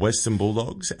was Western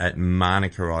Bulldogs at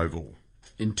Manuka Oval.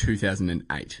 In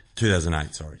 2008.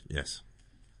 2008, sorry, yes.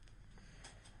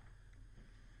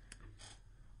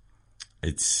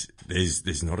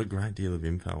 There's not a great deal of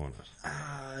info on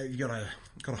it. You got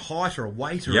a height or a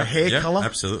weight or a hair colour?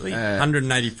 Absolutely.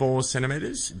 184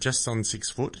 centimetres, just on 6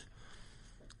 foot.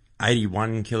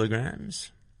 81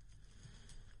 kilograms.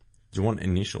 Do you want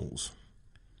initials?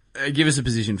 Give us a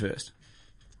position first.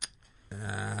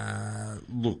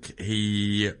 Look,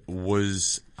 he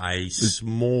was a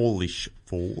smallish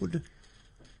forward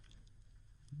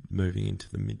moving into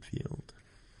the midfield.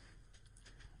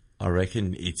 I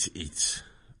reckon it's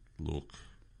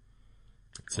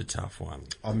a tough one.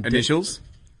 Initials?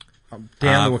 I'm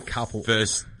down to a couple.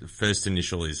 First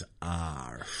initial is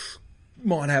R.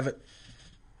 Might have it.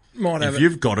 If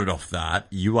you've got it off that,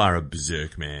 you are a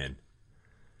berserk man.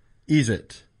 Is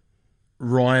it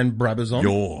Ryan Brabazon?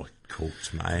 You're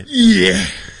cooked, mate. Yeah.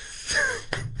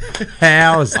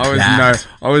 How's that?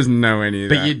 I was no any of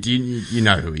But that. you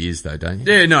know who he is, though, don't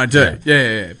you? Yeah, no, I do.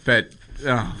 Yeah. But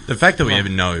The fact that we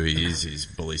even know who he is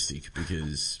ballistic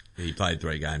because he played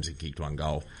 3 games and kicked 1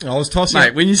 goal. I was tossing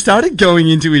mate, when you started going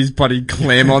into his bloody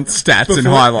Claremont stats and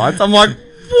highlights, I'm like,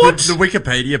 what? The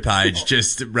Wikipedia page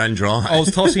just ran dry. I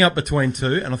was tossing up between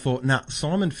 2, and I thought,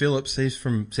 Simon Phillips, he's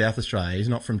from South Australia. He's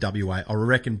not from WA. I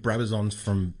reckon Brabazon's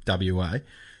from WA.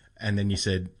 And then you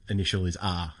said initial is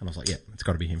R, and I was like, yeah, it's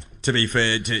got to be him. To be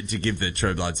fair, to give the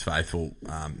True Bloods faithful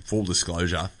full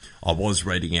disclosure, I was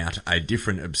reading out a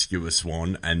different obscure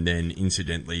swan and then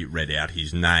incidentally read out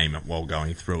his name while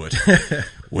going through it.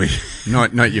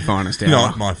 Not your finest hour.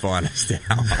 Not my finest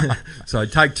hour. So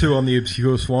take 2 on the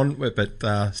obscure swan,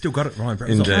 but still got it, Ryan Brabazon.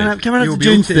 Indeed. Coming up You'll to be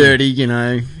June all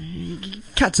team. 30,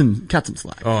 cut some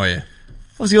slack. Oh, yeah.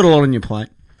 Obviously got a lot on your plate.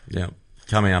 Yeah.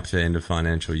 Coming up to the end of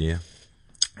financial year.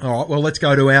 All right, well, let's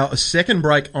go to our second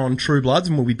break on True Bloods,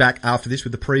 and we'll be back after this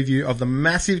with the preview of the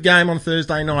massive game on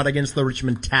Thursday night against the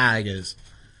Richmond Tigers.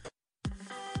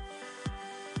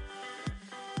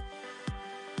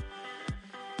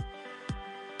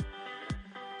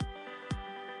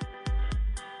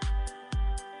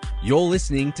 You're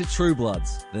listening to True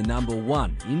Bloods, the number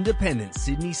 1 independent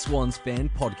Sydney Swans fan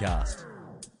podcast.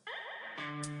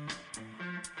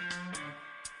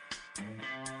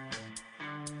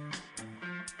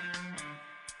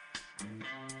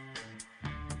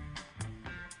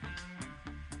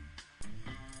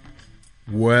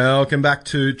 Welcome back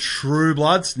to True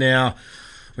Bloods. Now,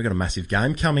 we've got a massive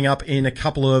game coming up in a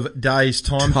couple of days'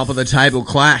 time. Top of the table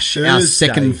clash, our Thursday.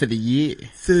 second for the year.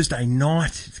 Thursday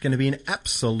night. It's going to be an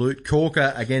absolute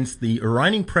corker against the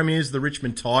reigning premiers, the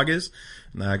Richmond Tigers.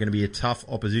 And they're going to be a tough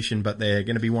opposition, but they're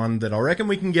going to be one that I reckon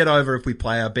we can get over if we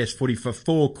play our best footy for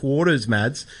 4 quarters,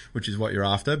 Mads, which is what you're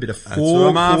after. A bit of That's what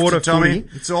I'm after, 4-quarter Tommy.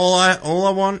 footy. It's all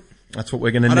I want. That's what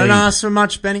we're going to I need. don't ask for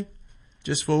much, Benny.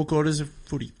 Just 4 quarters of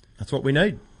footy. That's what we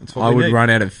need. That's what I we would need.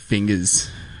 run out of fingers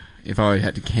if I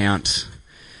had to count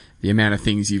the amount of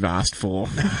things you've asked for.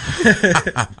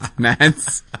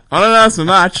 Mans. I don't ask for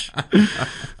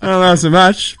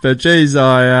much. But geez,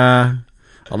 I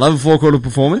love a four-quarter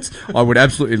performance. I would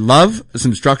absolutely love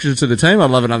some structure to the team.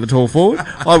 I'd love another tall forward.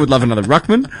 I would love another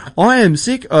ruckman. I am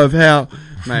sick of how,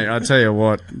 mate, I tell you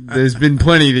what, there's been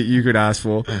plenty that you could ask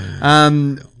for. I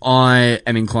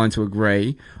am inclined to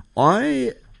agree.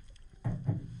 I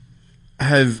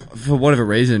have, for whatever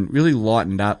reason, really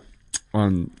lightened up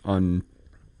on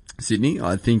Sydney.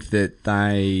 I think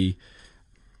that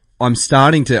I'm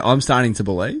starting to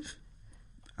believe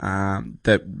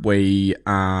that we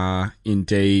are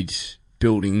indeed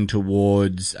building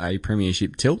towards a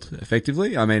premiership tilt,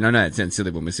 effectively. I mean, I know it sounds silly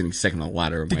when we're sitting second on the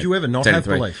ladder. Did you ever not have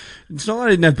belief? It's not that I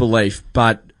didn't have belief,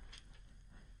 but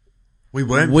We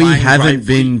weren't. we playing haven't great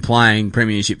been playing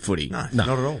premiership footy. No, not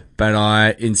at all. But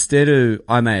I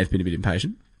may have been a bit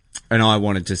impatient, and I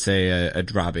wanted to see a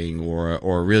drubbing or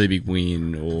a really big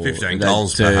win or 15 that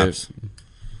goals, to- perhaps.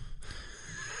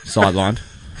 Sidelined.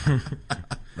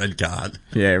 Red card.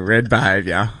 Yeah, red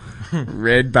behaviour.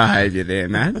 Red behaviour there,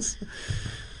 Mads.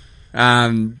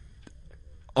 I'm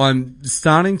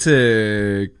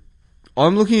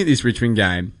looking at this Richmond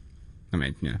game. I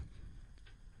mean,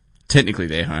 technically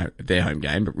their home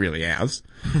game, but really ours.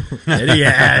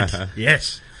 Etihad.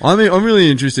 Yes. I'm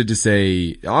really interested to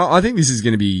see. I think this is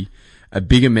going to be a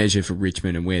bigger measure for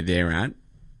Richmond and where they're at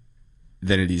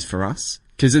than it is for us.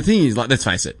 Because the thing is, like, let's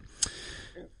face it,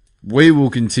 we will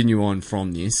continue on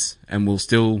from this, and we'll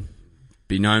still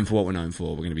be known for what we're known for.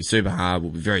 We're going to be super hard.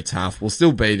 We'll be very tough. We'll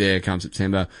still be there come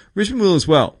September. Richmond will as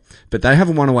well, but they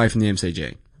haven't won away from the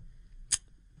MCG.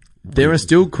 There are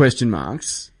still question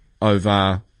marks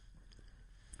over.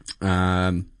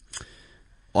 I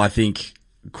think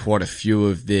quite a few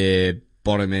of their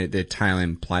tail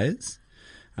end players.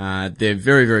 They're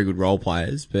very, very good role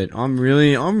players, but I'm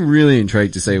really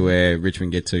intrigued to see where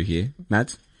Richmond get to here.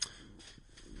 Matt?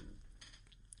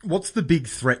 What's the big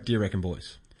threat, do you reckon,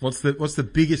 boys? What's the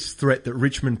biggest threat that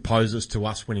Richmond poses to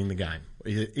us winning the game?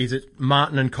 Is it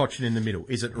Martin and Cochin in the middle?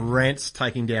 Is it Rance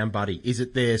taking down Buddy? Is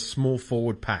it their small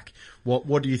forward pack?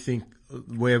 What do you think?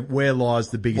 Where lies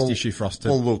the biggest issue for us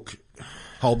to look,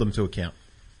 hold them to account?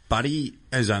 Buddy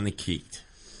has only kicked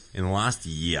in the last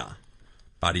year.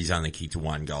 Buddy's only kicked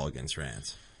one goal against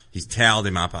Rance. He's towelled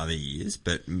him up other years,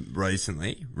 but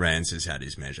recently Rance has had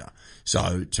his measure.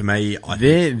 So to me,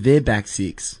 Their back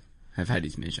six have had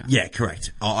his measure. Yeah,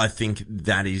 correct. I think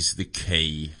that is the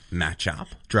key matchup.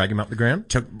 Drag him up the ground?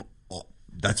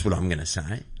 That's what I'm going to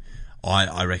say.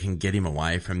 I reckon get him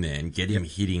away from there and get him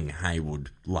hitting Hayward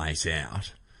lace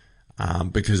out.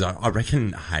 Because I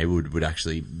reckon Hayward would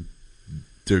actually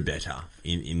do better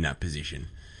in that position.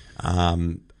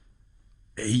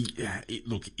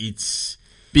 It's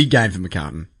Big game for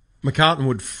McCartan. McCartan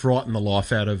would frighten the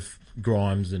life out of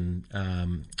Grimes and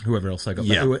whoever else they got.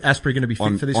 Yeah. Asprey going to be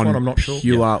fit for this one? I'm not sure.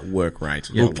 Pure work rate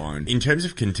alone. in terms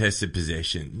of contested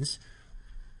possessions,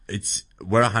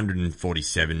 we're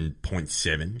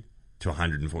 147.7 to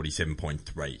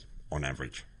 147.3 on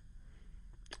average.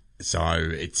 So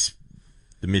the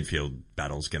midfield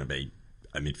battle's going to be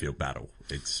a midfield battle.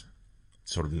 It's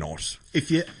sort of not. If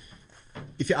you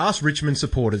ask Richmond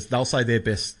supporters, they'll say their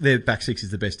back six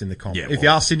is the best in the comp. Yeah, if you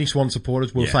ask Sydney Swan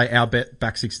supporters, we'll Yeah. say our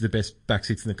back six is the best back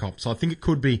six in the comp. So I think it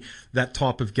could be that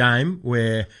type of game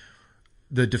where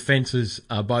the defences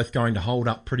are both going to hold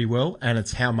up pretty well, and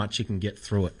it's how much you can get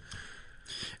through it.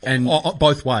 And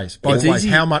Both ways. It's easy-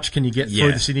 How much can you get through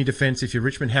Yeah. the Sydney defence if you're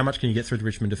Richmond? How much can you get through the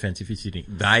Richmond defence if you're Sydney?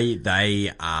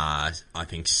 They are, I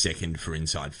think, second for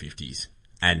inside 50s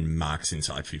and marks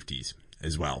inside 50s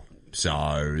as well. So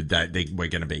we're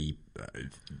going to be,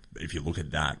 if you look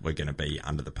at that, we're going to be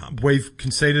under the pump. We've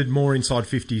conceded more inside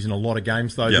 50s in a lot of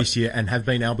games, though, this year, and have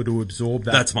been able to absorb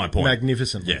that. That's my point.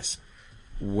 Magnificently. Yes.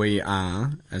 we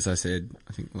are, as I said,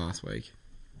 I think last week,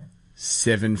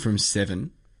 7 from 7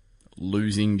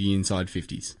 losing the inside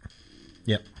 50s.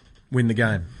 Yep. Win the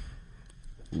game.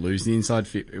 Lose the inside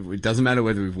 50s. It doesn't matter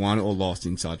whether we've won or lost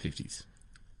inside 50s.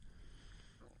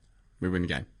 We win the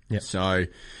game. Yep. So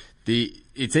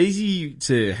it's easy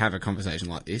to have a conversation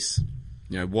like this.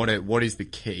 You know, what is the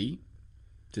key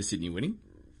to Sydney winning?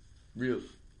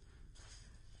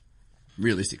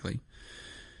 Realistically,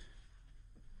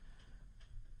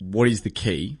 what is the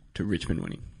key to Richmond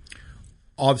winning?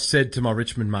 I've said to my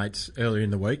Richmond mates earlier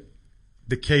in the week,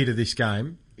 the key to this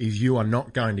game is you are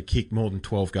not going to kick more than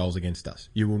 12 goals against us.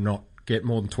 You will not get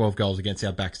more than 12 goals against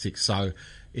our back six. So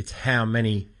it's how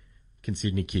many can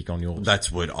Sydney kick on yours?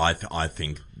 That's what I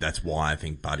think. That's why I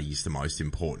think Buddy's the most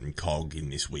important cog in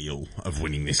this wheel of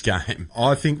winning this game.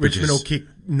 I think Richmond is- will kick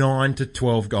 9 to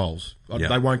 12 goals. Yeah.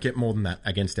 They won't get more than that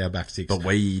against our back six. But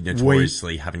we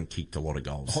notoriously haven't kicked a lot of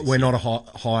goals. this We're year. not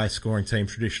a high scoring team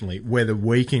traditionally. Whether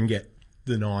we can get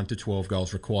the 9 to 12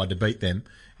 goals required to beat them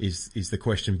is the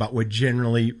question. But we're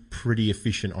generally pretty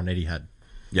efficient on Etihad.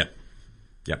 Yep.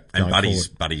 And Going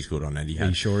Buddy's good on Etihad.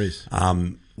 He sure is.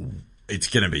 It's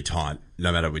going to be tight,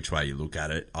 no matter which way you look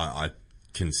at it. I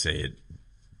can see it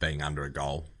being under a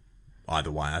goal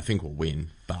either way. I think we'll win,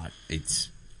 but it's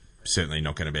certainly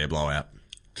not going to be a blowout.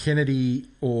 Kennedy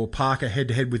or Parker head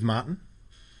to head with Martin.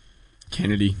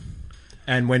 Kennedy.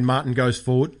 And when Martin goes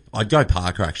forward, I'd go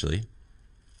Parker, actually.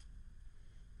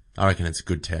 I reckon it's a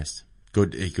good test.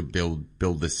 Good, he could build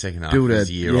the second half of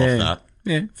his year off that.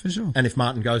 Yeah, for sure. and if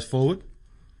Martin goes forward,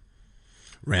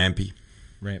 Rampy.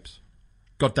 Ramps.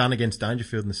 Got done against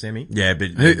Dangerfield in the semi. Yeah,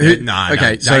 but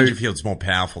okay, so- Dangerfield's more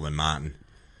powerful than Martin.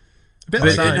 About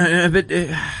the same.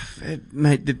 But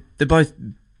mate, they're both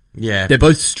Yeah, they're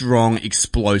both strong,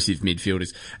 explosive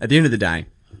midfielders. At the end of the day,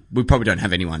 we probably don't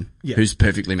have anyone Yeah. who's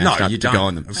perfectly matched No, up you to don't. go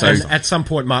on them. Of So, course And at some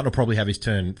point, Martin will probably have his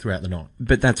turn throughout the night.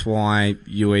 but that's why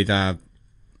you either.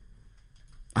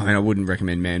 I mean, I wouldn't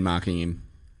recommend man marking him.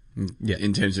 Yeah.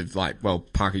 In terms of like, well,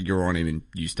 Parker, you're on him and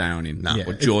you stay on him. No. Yeah.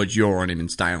 Or George, you're on him and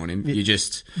stay on him. You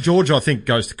just George, I think,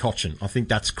 goes to Cochin. I think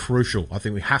that's crucial. I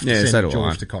think we have to Yeah, so send do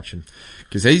George I. to Cochin.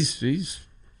 because he's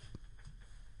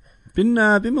been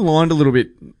maligned a little bit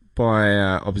by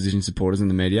opposition supporters in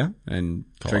the media and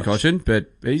Trent Cochin,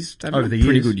 but he's having Over a the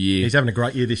pretty years, good year. he's having a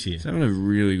great year this year. He's having a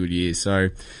really good year. So,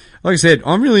 like I said,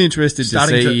 I'm really interested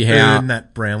Starting to see to how. earn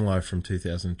that Brownlow from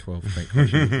 2012. Trent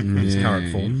Cochin, his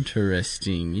current form.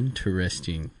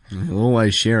 Interesting. He'll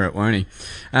always share it, won't he?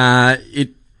 To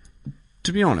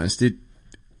be honest,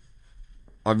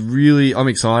 I'm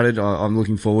excited. I'm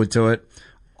looking forward to it.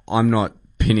 I'm not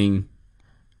pinning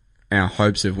our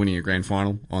hopes of winning a grand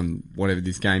final on whatever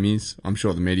this game is. I'm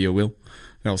sure the media will.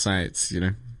 They'll say it's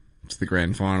the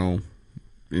grand final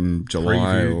in July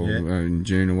Preview, or in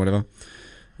June or whatever.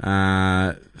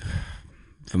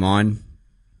 For mine,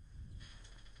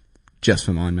 just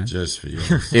for mine, man. just for you.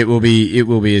 It will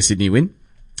be a Sydney win,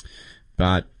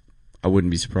 but I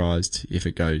wouldn't be surprised if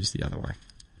it goes the other way.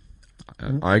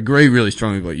 I agree really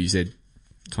strongly with what you said,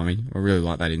 Tommy. I really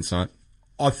like that insight.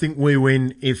 I think we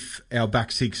win if our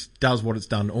back six does what it's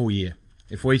done all year.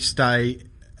 If we stay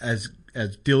as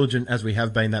diligent as we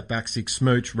have been, that back six,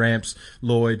 Smooch, Ramps,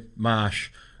 Lloyd, Marsh,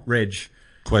 Reg,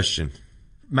 Question.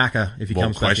 Macca, if he What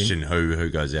comes back in. question? Who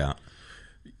goes out?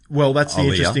 Well, that's the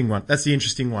Aaliyah. interesting one. That's the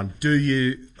interesting one. Do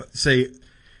you see? I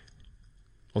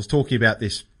was talking about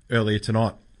this earlier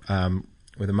tonight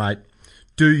with a mate.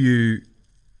 Do you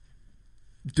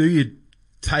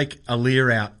take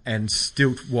Aaliyah out and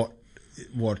stilt what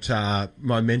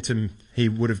momentum he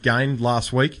would have gained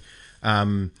last week,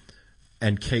 and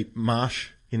keep Marsh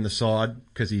in the side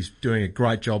because he's doing a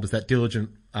great job as that diligent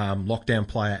lockdown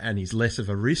player and he's less of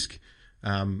a risk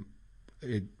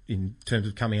in terms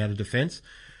of coming out of defence.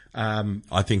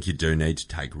 I think you do need to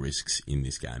take risks in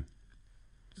this game.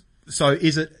 So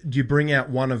do you bring out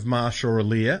one of Marsh or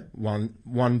Aaliyah,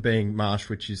 one being Marsh,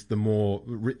 which is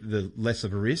the less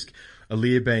of a risk,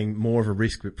 Aaliyah being more of a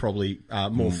risk but probably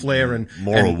more flair and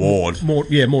More reward. more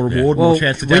reward, Well, more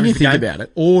chance to when damage you the think game? about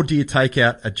it- Or do you take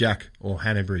out a Jack or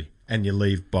Hanbury and you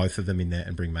leave both of them in there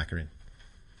and bring Macca in?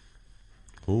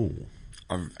 Ooh,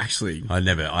 I've actually, I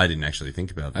didn't actually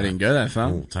think about that. I didn't go that far.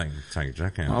 Ooh, take a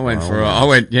jack out. I went Well,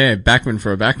 backman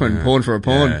for a backman, pawn for a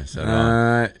pawn. Yeah, so did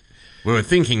I. We were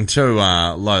thinking too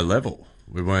low level.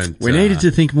 We weren't. We needed to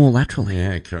think more laterally.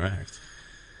 Yeah, correct.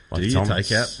 Like Do you Thomas.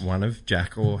 take out one of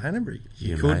Jack or Hanbury?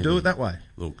 You Yeah, could do maybe. it that way.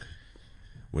 Look,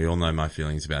 we all know my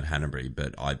feelings about Hanbury,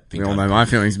 but I think We all know my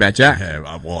feelings about Jack. Yeah,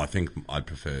 I think I'd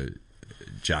prefer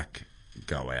Jack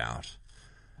go out.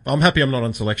 I'm happy I'm not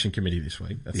on selection committee this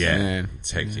week. It's Yeah.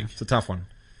 It's hectic. a tough one.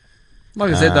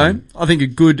 Like I said though, I think a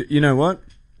good, you know what?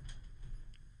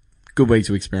 Good week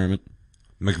to experiment.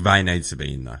 McVeigh needs to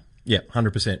be in though. Yeah,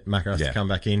 100%. Macca has Yeah. to come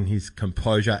back in. His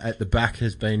composure at the back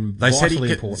has been They said he vitally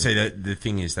could, important. see the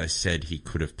thing is they said he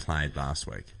could have played last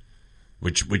week,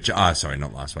 sorry,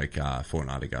 not last week, a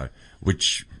fortnight ago,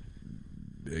 which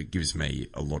gives me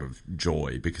a lot of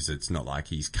joy because it's not like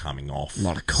he's coming off A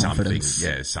lot of confidence.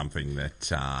 something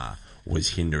that was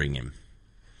hindering him,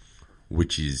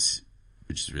 which is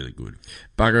really good.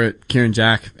 Bugger it. Kieran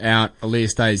Jack out. Aaliyah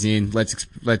stays in.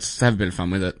 Let's have a bit of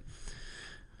fun with it.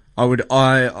 I would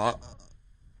love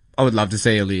to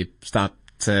see Aaliyah start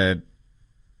to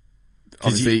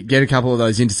obviously get a couple of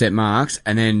those intercept marks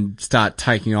and then start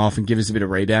taking off and give us a bit of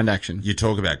rebound action. You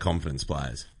talk about confidence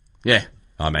players. Yeah.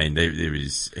 I mean,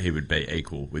 he would be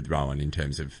equal with Rowan in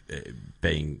terms of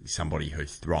being somebody who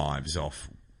thrives off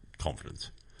confidence.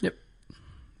 Yep.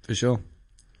 For sure.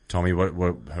 Tommy, what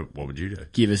would you do?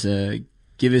 Give us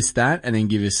that and then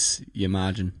give us your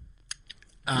margin.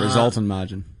 Resultant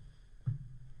margin.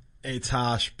 It's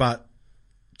harsh, but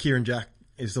Kieran Jack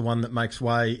is the one that makes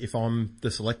way if I'm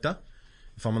the selector.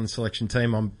 If I'm on the selection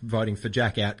team, I'm voting for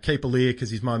Jack out. Keep Aliir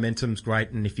because his momentum's great,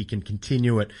 and if he can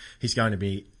continue it, he's going to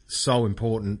be so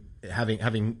important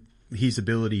having his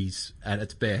abilities at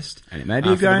its best. And it may be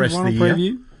a grand final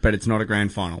preview, but it's not a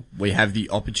grand final. We have the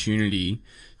opportunity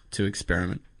to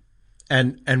experiment.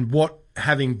 And what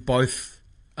having both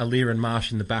Aliir and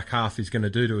Marsh in the back half is going to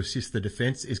do to assist the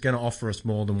defence is going to offer us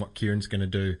more than what Kieran's going to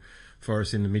do for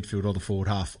us in the midfield or the forward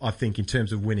half, I think, in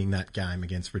terms of winning that game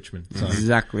against Richmond. So,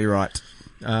 exactly right.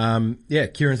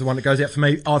 Kieran's the one that goes out for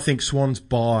me. I think Swans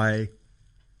by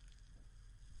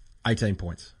 18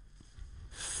 points.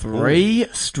 3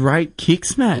 straight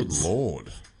kicks, Mads. Good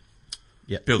Lord.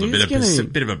 Yeah. Build a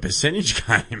bit of a percentage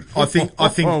game. I think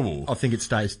it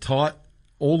stays tight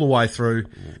all the way through,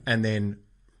 and then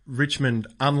Richmond,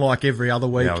 unlike every other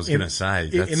week, I was going to say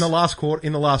in the last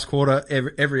quarter,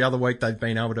 every other week they've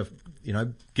been able to,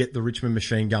 get the Richmond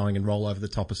machine going and roll over the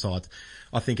top of sides.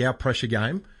 I think our pressure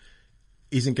game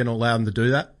isn't going to allow them to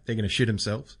do that. They're going to shit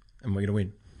themselves, and we're going to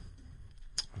win.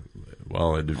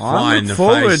 Well, it'd fly I in the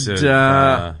look face of...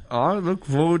 I look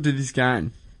forward to this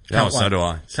game. So do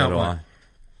I. Can't wait.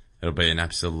 It'll be an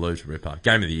absolute ripper.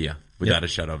 Game of the year, without a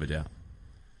shadow of a doubt.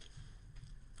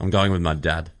 I'm going with my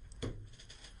dad.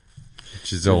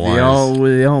 Which is always...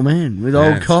 With the old man, with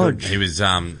old Codge. He was,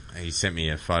 he sent me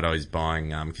a photo he's buying,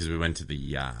 because we went to the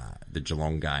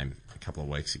Geelong game a couple of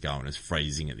weeks ago and it was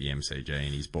freezing at the MCG,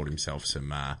 and he's bought himself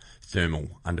some thermal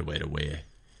underwear to wear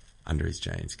under his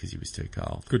jeans because he was too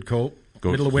cold. Good call.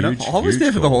 Good. Middle of winter. I was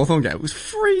there for the Hawthorn game. It was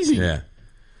freezing.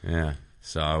 Yeah.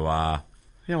 So,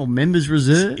 the old members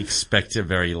reserve. expect a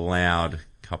very loud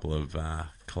couple of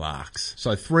Clarks.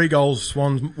 So 3 goals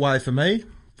Swans way for me,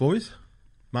 boys.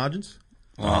 Margins?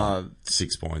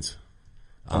 6 points.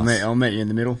 I'll meet you in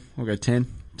the middle. I'll go 10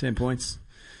 points.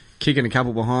 Kicking a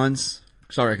couple behinds.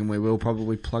 So I reckon we will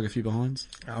probably plug a few behinds.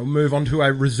 I'll move on to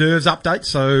a reserves update.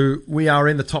 So we are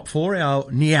in the top 4, our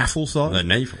Niafel side. The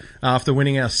Niafel. After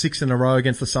winning our 6th in a row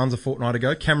against the Suns a fortnight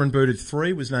ago. Cameron booted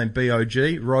 3, was named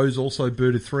BOG. Rose also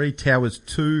booted 3. Towers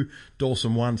 2.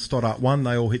 Dawson 1. Stoddart 1.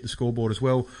 They all hit the scoreboard as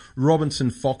well. Robinson,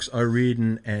 Fox,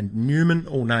 O'Riordan and Newman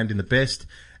all named in the best.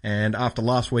 And after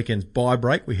last weekend's bye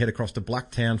break, we head across to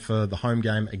Blacktown for the home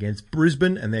game against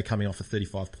Brisbane, and they're coming off a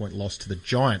 35-point loss to the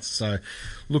Giants. So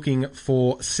looking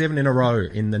for 7 in a row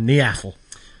in the Niafel.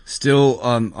 Still,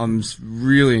 I'm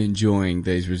really enjoying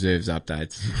these reserves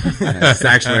updates. It's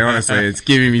actually, honestly, it's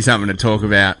giving me something to talk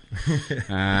about.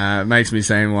 It makes me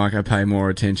seem like I pay more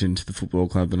attention to the football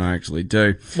club than I actually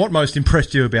do. What most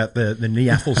impressed you about the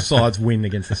Niafel side's win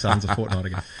against the Suns a fortnight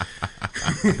ago?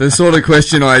 The sort of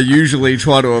question I usually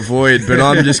try to avoid, but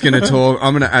I'm just going to talk.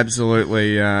 I'm going to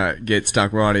absolutely get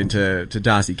stuck right into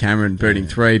Darcy Cameron booting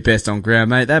 3, best on ground,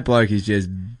 mate. That bloke is just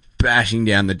bashing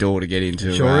down the door to get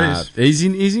into. Sure is.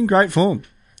 He's in great form.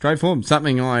 Great form.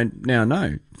 Something I now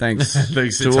know thanks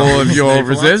Thanks to to all of Tommy your Steve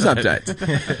reserves White.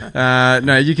 updates.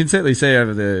 No, you can certainly see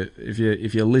over if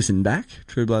you listen back,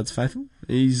 True Blood's faithful.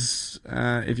 He's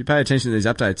if you pay attention to these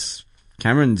updates,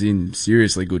 Cameron's in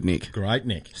seriously good nick. Great,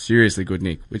 Nick. Seriously good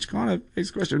nick. Which kind of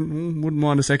begs the question. Wouldn't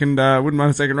mind a second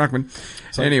ruckman.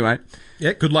 So- Anyway.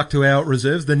 Yeah, good luck to our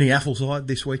reserves, the Niafel side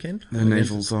this weekend. The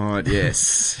Niafel side,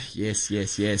 yes.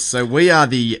 Yes. So we are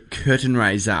the curtain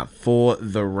raiser for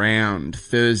the round.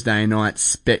 Thursday night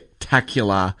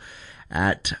spectacular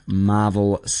at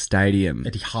Marvel Stadium.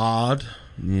 Etihad.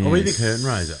 Yes. Are we the curtain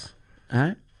raiser?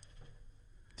 Huh?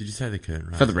 Did you say the curtain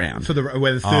raiser? For the round.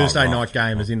 Where the Thursday right. night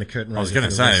game is in the curtain raiser. I was going to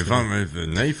for the say, rest if of I'm with the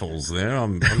Niafels there,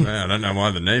 I don't know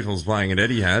why the Niafels playing at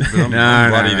Etihad, but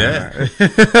I'm bloody there.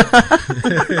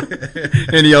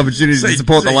 Any opportunity to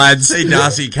support the lads. See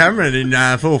Darcy Cameron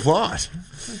in full flight.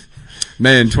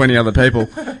 Me and 20 other people in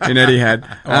Etihad.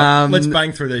 All right, let's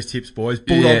bang through these tips, boys.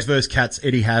 Bulldogs versus Cats,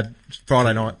 Etihad,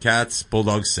 Friday night. Cats,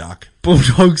 Bulldogs suck.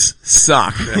 Bulldogs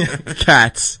suck.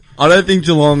 Cats. I don't think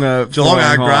Geelong are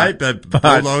great, but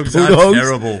Bulldogs are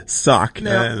terrible. Suck.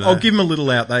 Now, I'll give them a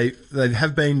little out. They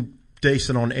have been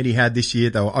decent on Etihad this year.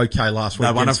 They were okay last week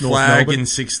They won a against North flag Melbourne. in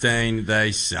 16.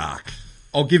 They suck.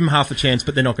 I'll give them half a chance,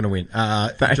 but they're not going to win.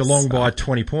 Geelong by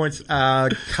 20 points.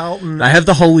 Carlton. They have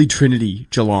the Holy Trinity,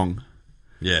 Geelong.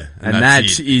 Yeah. And that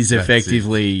that's it. is That's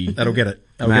effectively... That'll get it.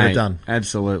 They'll get Mate, it done.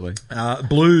 Absolutely.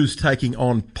 Blues taking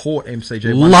on Port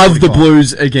MCG. Love the 145.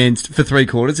 Blues for 3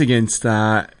 quarters against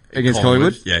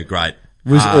Collingwood. Yeah, great.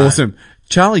 Was awesome.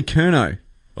 Charlie Curnow,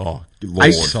 Oh, Lord.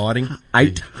 Exciting.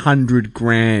 800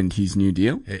 grand his new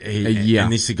deal. A year.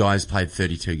 And this guy's played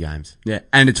 32 games. Yeah,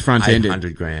 and it's front-ended.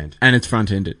 800 grand. And it's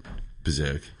front-ended.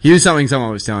 Berserk. Here's something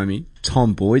someone was telling me.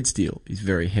 Tom Boyd's deal is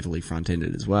very heavily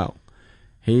front-ended as well.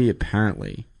 He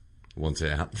apparently... Wants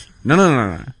out.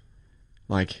 No.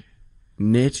 Like,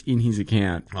 net in his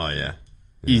account Oh, yeah.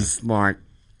 is, like,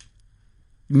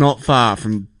 not far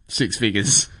from 6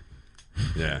 figures.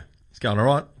 Yeah. It's going all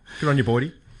right. Good on you,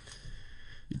 Boydie.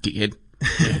 Dickhead.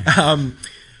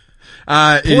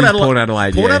 Port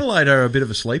Adelaide, Port yeah. Adelaide are a bit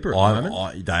of a sleeper at the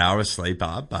moment. They are a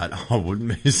sleeper, but I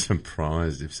wouldn't be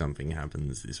surprised if something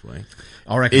happens this week.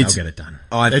 I reckon It's- they'll get it done.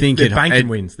 I think they're it- banking it-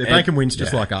 wins. They're it- banking wins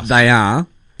just yeah. like us. They are,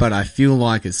 but I feel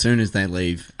like as soon as they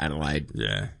leave Adelaide,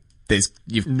 Yeah.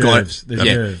 you've Nerves. got There's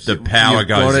nerves. The power you've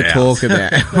goes got to out. talk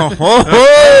about.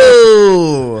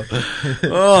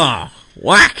 Oh,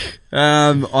 whack!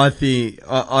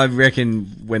 I reckon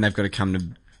when they've got to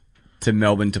come to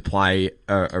Melbourne to play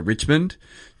a Richmond,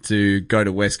 to go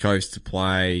to West Coast to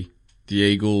play the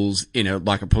Eagles in a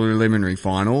preliminary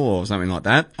final or something like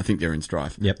that, I think they're in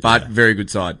strife. Yep. But very good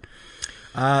side.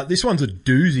 This one's a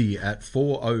doozy at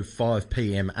 4:05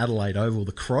 p.m. Adelaide Oval.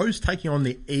 The Crows taking on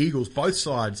the Eagles. Both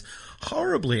sides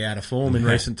horribly out of form in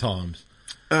recent times.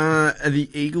 Are the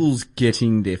Eagles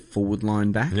getting their forward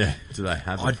line back? Yeah. Do they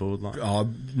have a forward line?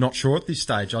 I'm not sure at this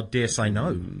stage. I dare say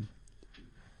no.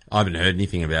 I haven't heard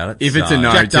anything about it. If it's so- a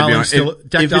no, Jack to be Darling's honest, still, if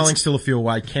Jack it's- Darling's still a few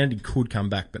away. Kennedy could come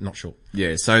back, but not sure.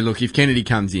 Yeah, so look, if Kennedy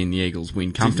comes in, the Eagles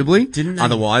win comfortably. Didn't they-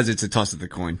 Otherwise, it's a toss of the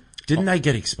coin. Didn't they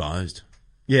get exposed?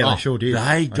 Yeah, Oh, they sure did.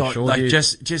 They got sure did.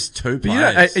 just 2 But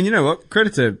players. and you know what?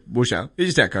 Credit to Woosha. He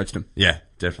just outcoached him. Yeah,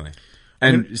 definitely.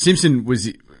 And Simpson was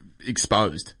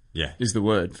exposed. Yeah. Is the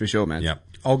word for sure, man. Yeah.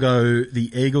 I'll go the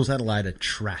Eagles Adelaide are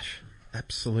trash.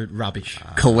 Absolute rubbish.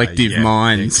 Collective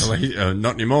minds.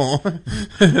 Not anymore. No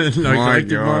My collective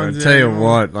God, minds. I tell you anymore.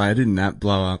 what, like, didn't that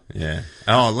blow up? Yeah.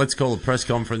 Oh, let's call a press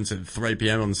conference at 3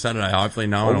 p.m. on Saturday. Hopefully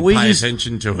no one will We pay just-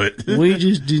 attention to it. We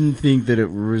just didn't think that it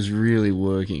was really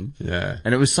working. Yeah.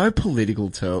 And it was so political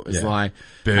too. It was Yeah. like,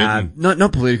 Burden.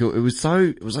 not political. It was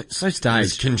like so staged.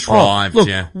 It's contrived, Oh, look,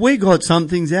 yeah. we got some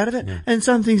things out of it, and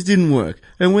some things didn't work,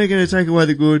 and we're going to take away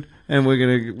the good, and we're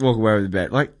going to walk away with the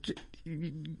bad. Like,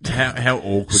 How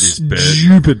awkward is Bert?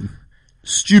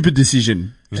 stupid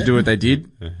decision to do what they did.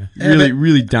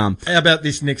 Really dumb. How about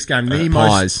this next game?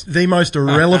 Pies. The most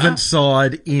irrelevant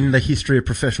side in the history of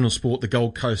professional sport, the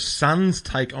Gold Coast Suns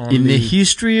take on In the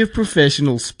history of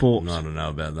professional sport, I don't know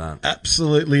about that.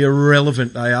 absolutely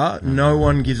irrelevant they are. No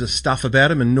one gives a stuff about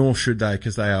them, and nor should they,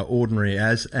 because they are ordinary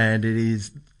as. And it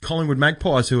is Collingwood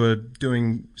Magpies who are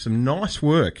doing some nice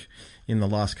work in the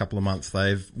last couple of months.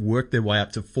 They've worked their way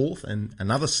up to 4th, and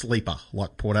another sleeper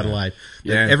like Port Adelaide.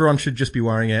 Yeah. That everyone should just be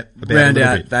worrying about round a little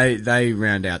out. bit. They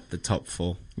round out the top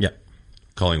 4. Yep.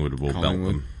 Collingwood will belt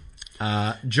Collingwood.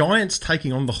 them. Giants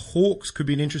taking on the Hawks could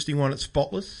be an interesting one at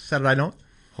Spotless Saturday night.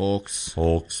 Hawks.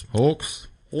 Hawks.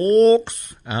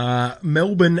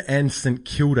 Melbourne and St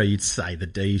Kilda, you'd say the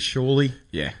D's, surely.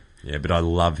 Yeah. Yeah, but I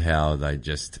love how they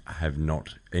just have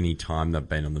not, any time they've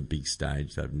been on the big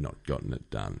stage, they've not gotten it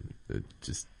done.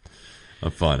 I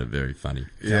find it very funny.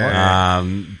 Yeah.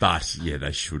 But yeah,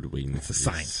 they should win. It's the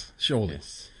Saints, surely.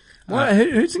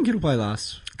 Who St Kilda play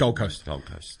last? Gold Coast. Gold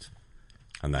Coast.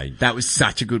 And they, That was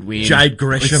such a good win. Jade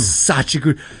Gresham. It was such a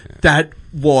good. That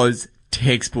was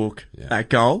textbook. Yeah. That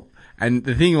goal. And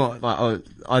the thing,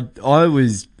 I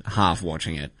was half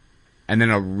watching it, and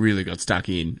then I really got stuck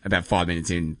in about 5 minutes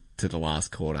into the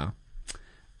last quarter.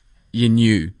 You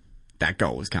knew that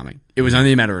goal was coming. It was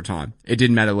only a matter of time. It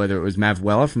didn't matter whether it was Mav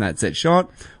Weller from that set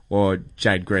shot or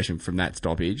Jade Gresham from that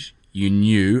stoppage. You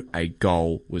knew a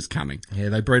goal was coming. Yeah,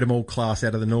 they breed them all class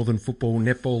out of the Northern Football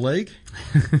Netball League.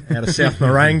 Out of South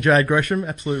Morang, Jade Gresham,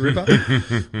 absolute ripper.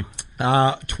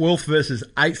 12th versus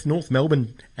 8th, North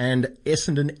Melbourne and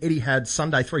Essendon Etihad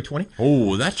Sunday 3:20.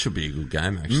 oh, that should be a good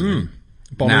game, actually.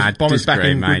 Bombers back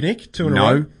disagree, in mate. good nick. 2 in a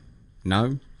row.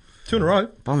 No. 2 in a row.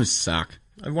 Bombers suck.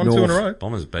 They've won 2 in a row.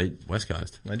 Bombers beat West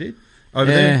Coast. They did.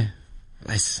 Over there.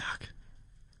 They suck.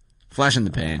 Flash in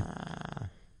the pan.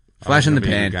 Flash in the It'll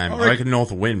be a pan. good game. I I reckon- reckon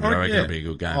North will win, but I reckon yeah. it'll be a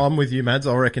good game. I'm with you, Mads.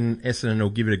 I reckon Essendon will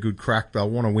give it a good crack. They'll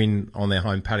want to win on their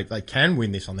home paddock. They can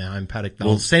win this on their home paddock.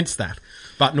 They'll sense that.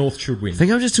 But North should win. I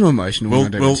think I'm just too emotional when I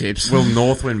do my tips. will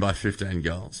North win by 15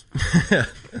 goals?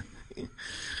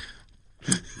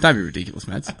 Don't be ridiculous,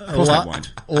 Mads. Of course I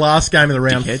won't. Last game of the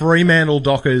round, Dickhead. Fremantle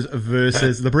Dockers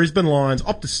versus the Brisbane Lions,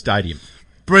 Optus Stadium.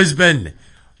 Brisbane.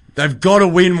 They've got to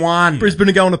win one. Brisbane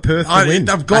are going to Perth to win.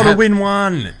 They've got to win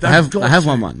one. I have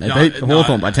won one. They beat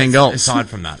Hawthorn by 10 goals. Aside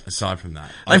from that.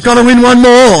 They've got to win one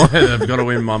more. They've got to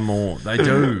win one more. They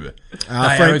do. They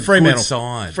are a good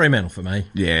side. Fremantle for me.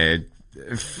 Yeah.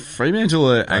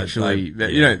 Fremantle are actually,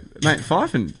 mate,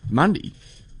 Fife and Mundy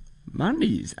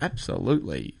is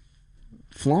absolutely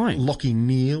flying. Lockie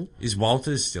Neal. Is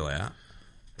Walters still out?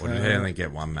 Or did he only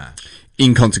get one match?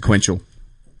 Inconsequential.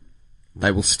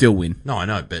 They will still win. No, I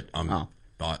know, but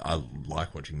I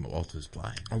like watching Walters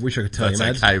play. I wish I could tell you,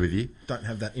 That's Mads. okay with you? Don't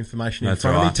have that information in That's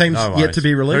front all of me. right. Teams No yet worries. to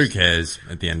be released. Who cares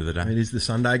at the end of the day? It is the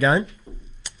Sunday game.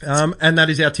 And that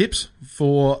is our tips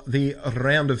for the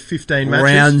round of 15 matches.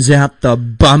 Rounds out the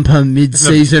bumper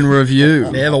mid-season review.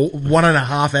 Yeah, the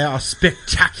 1.5 hour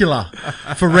spectacular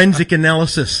forensic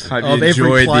analysis Hope of you every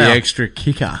enjoyed player. the extra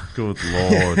kicker. Good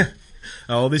Lord.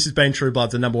 Oh, this has been True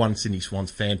Bloods, the number one Sydney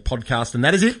Swans fan podcast. And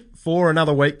that is it for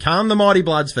another week. Calm the Mighty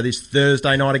Bloods for this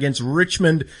Thursday night against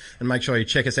Richmond. And make sure you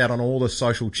check us out on all the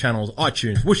social channels,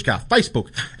 iTunes, Wooshcast,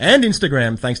 Facebook and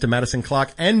Instagram. Thanks to Madison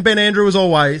Clark and Ben Andrew as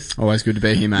always. Always good to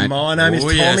be here, mate. My name is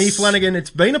Tommy yes. Flanagan.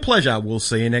 It's been a pleasure. We'll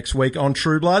see you next week on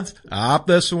True Bloods. Up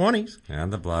the Swannies.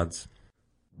 And the Bloods.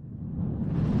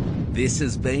 This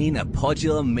has been a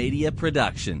Podular Media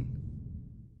production.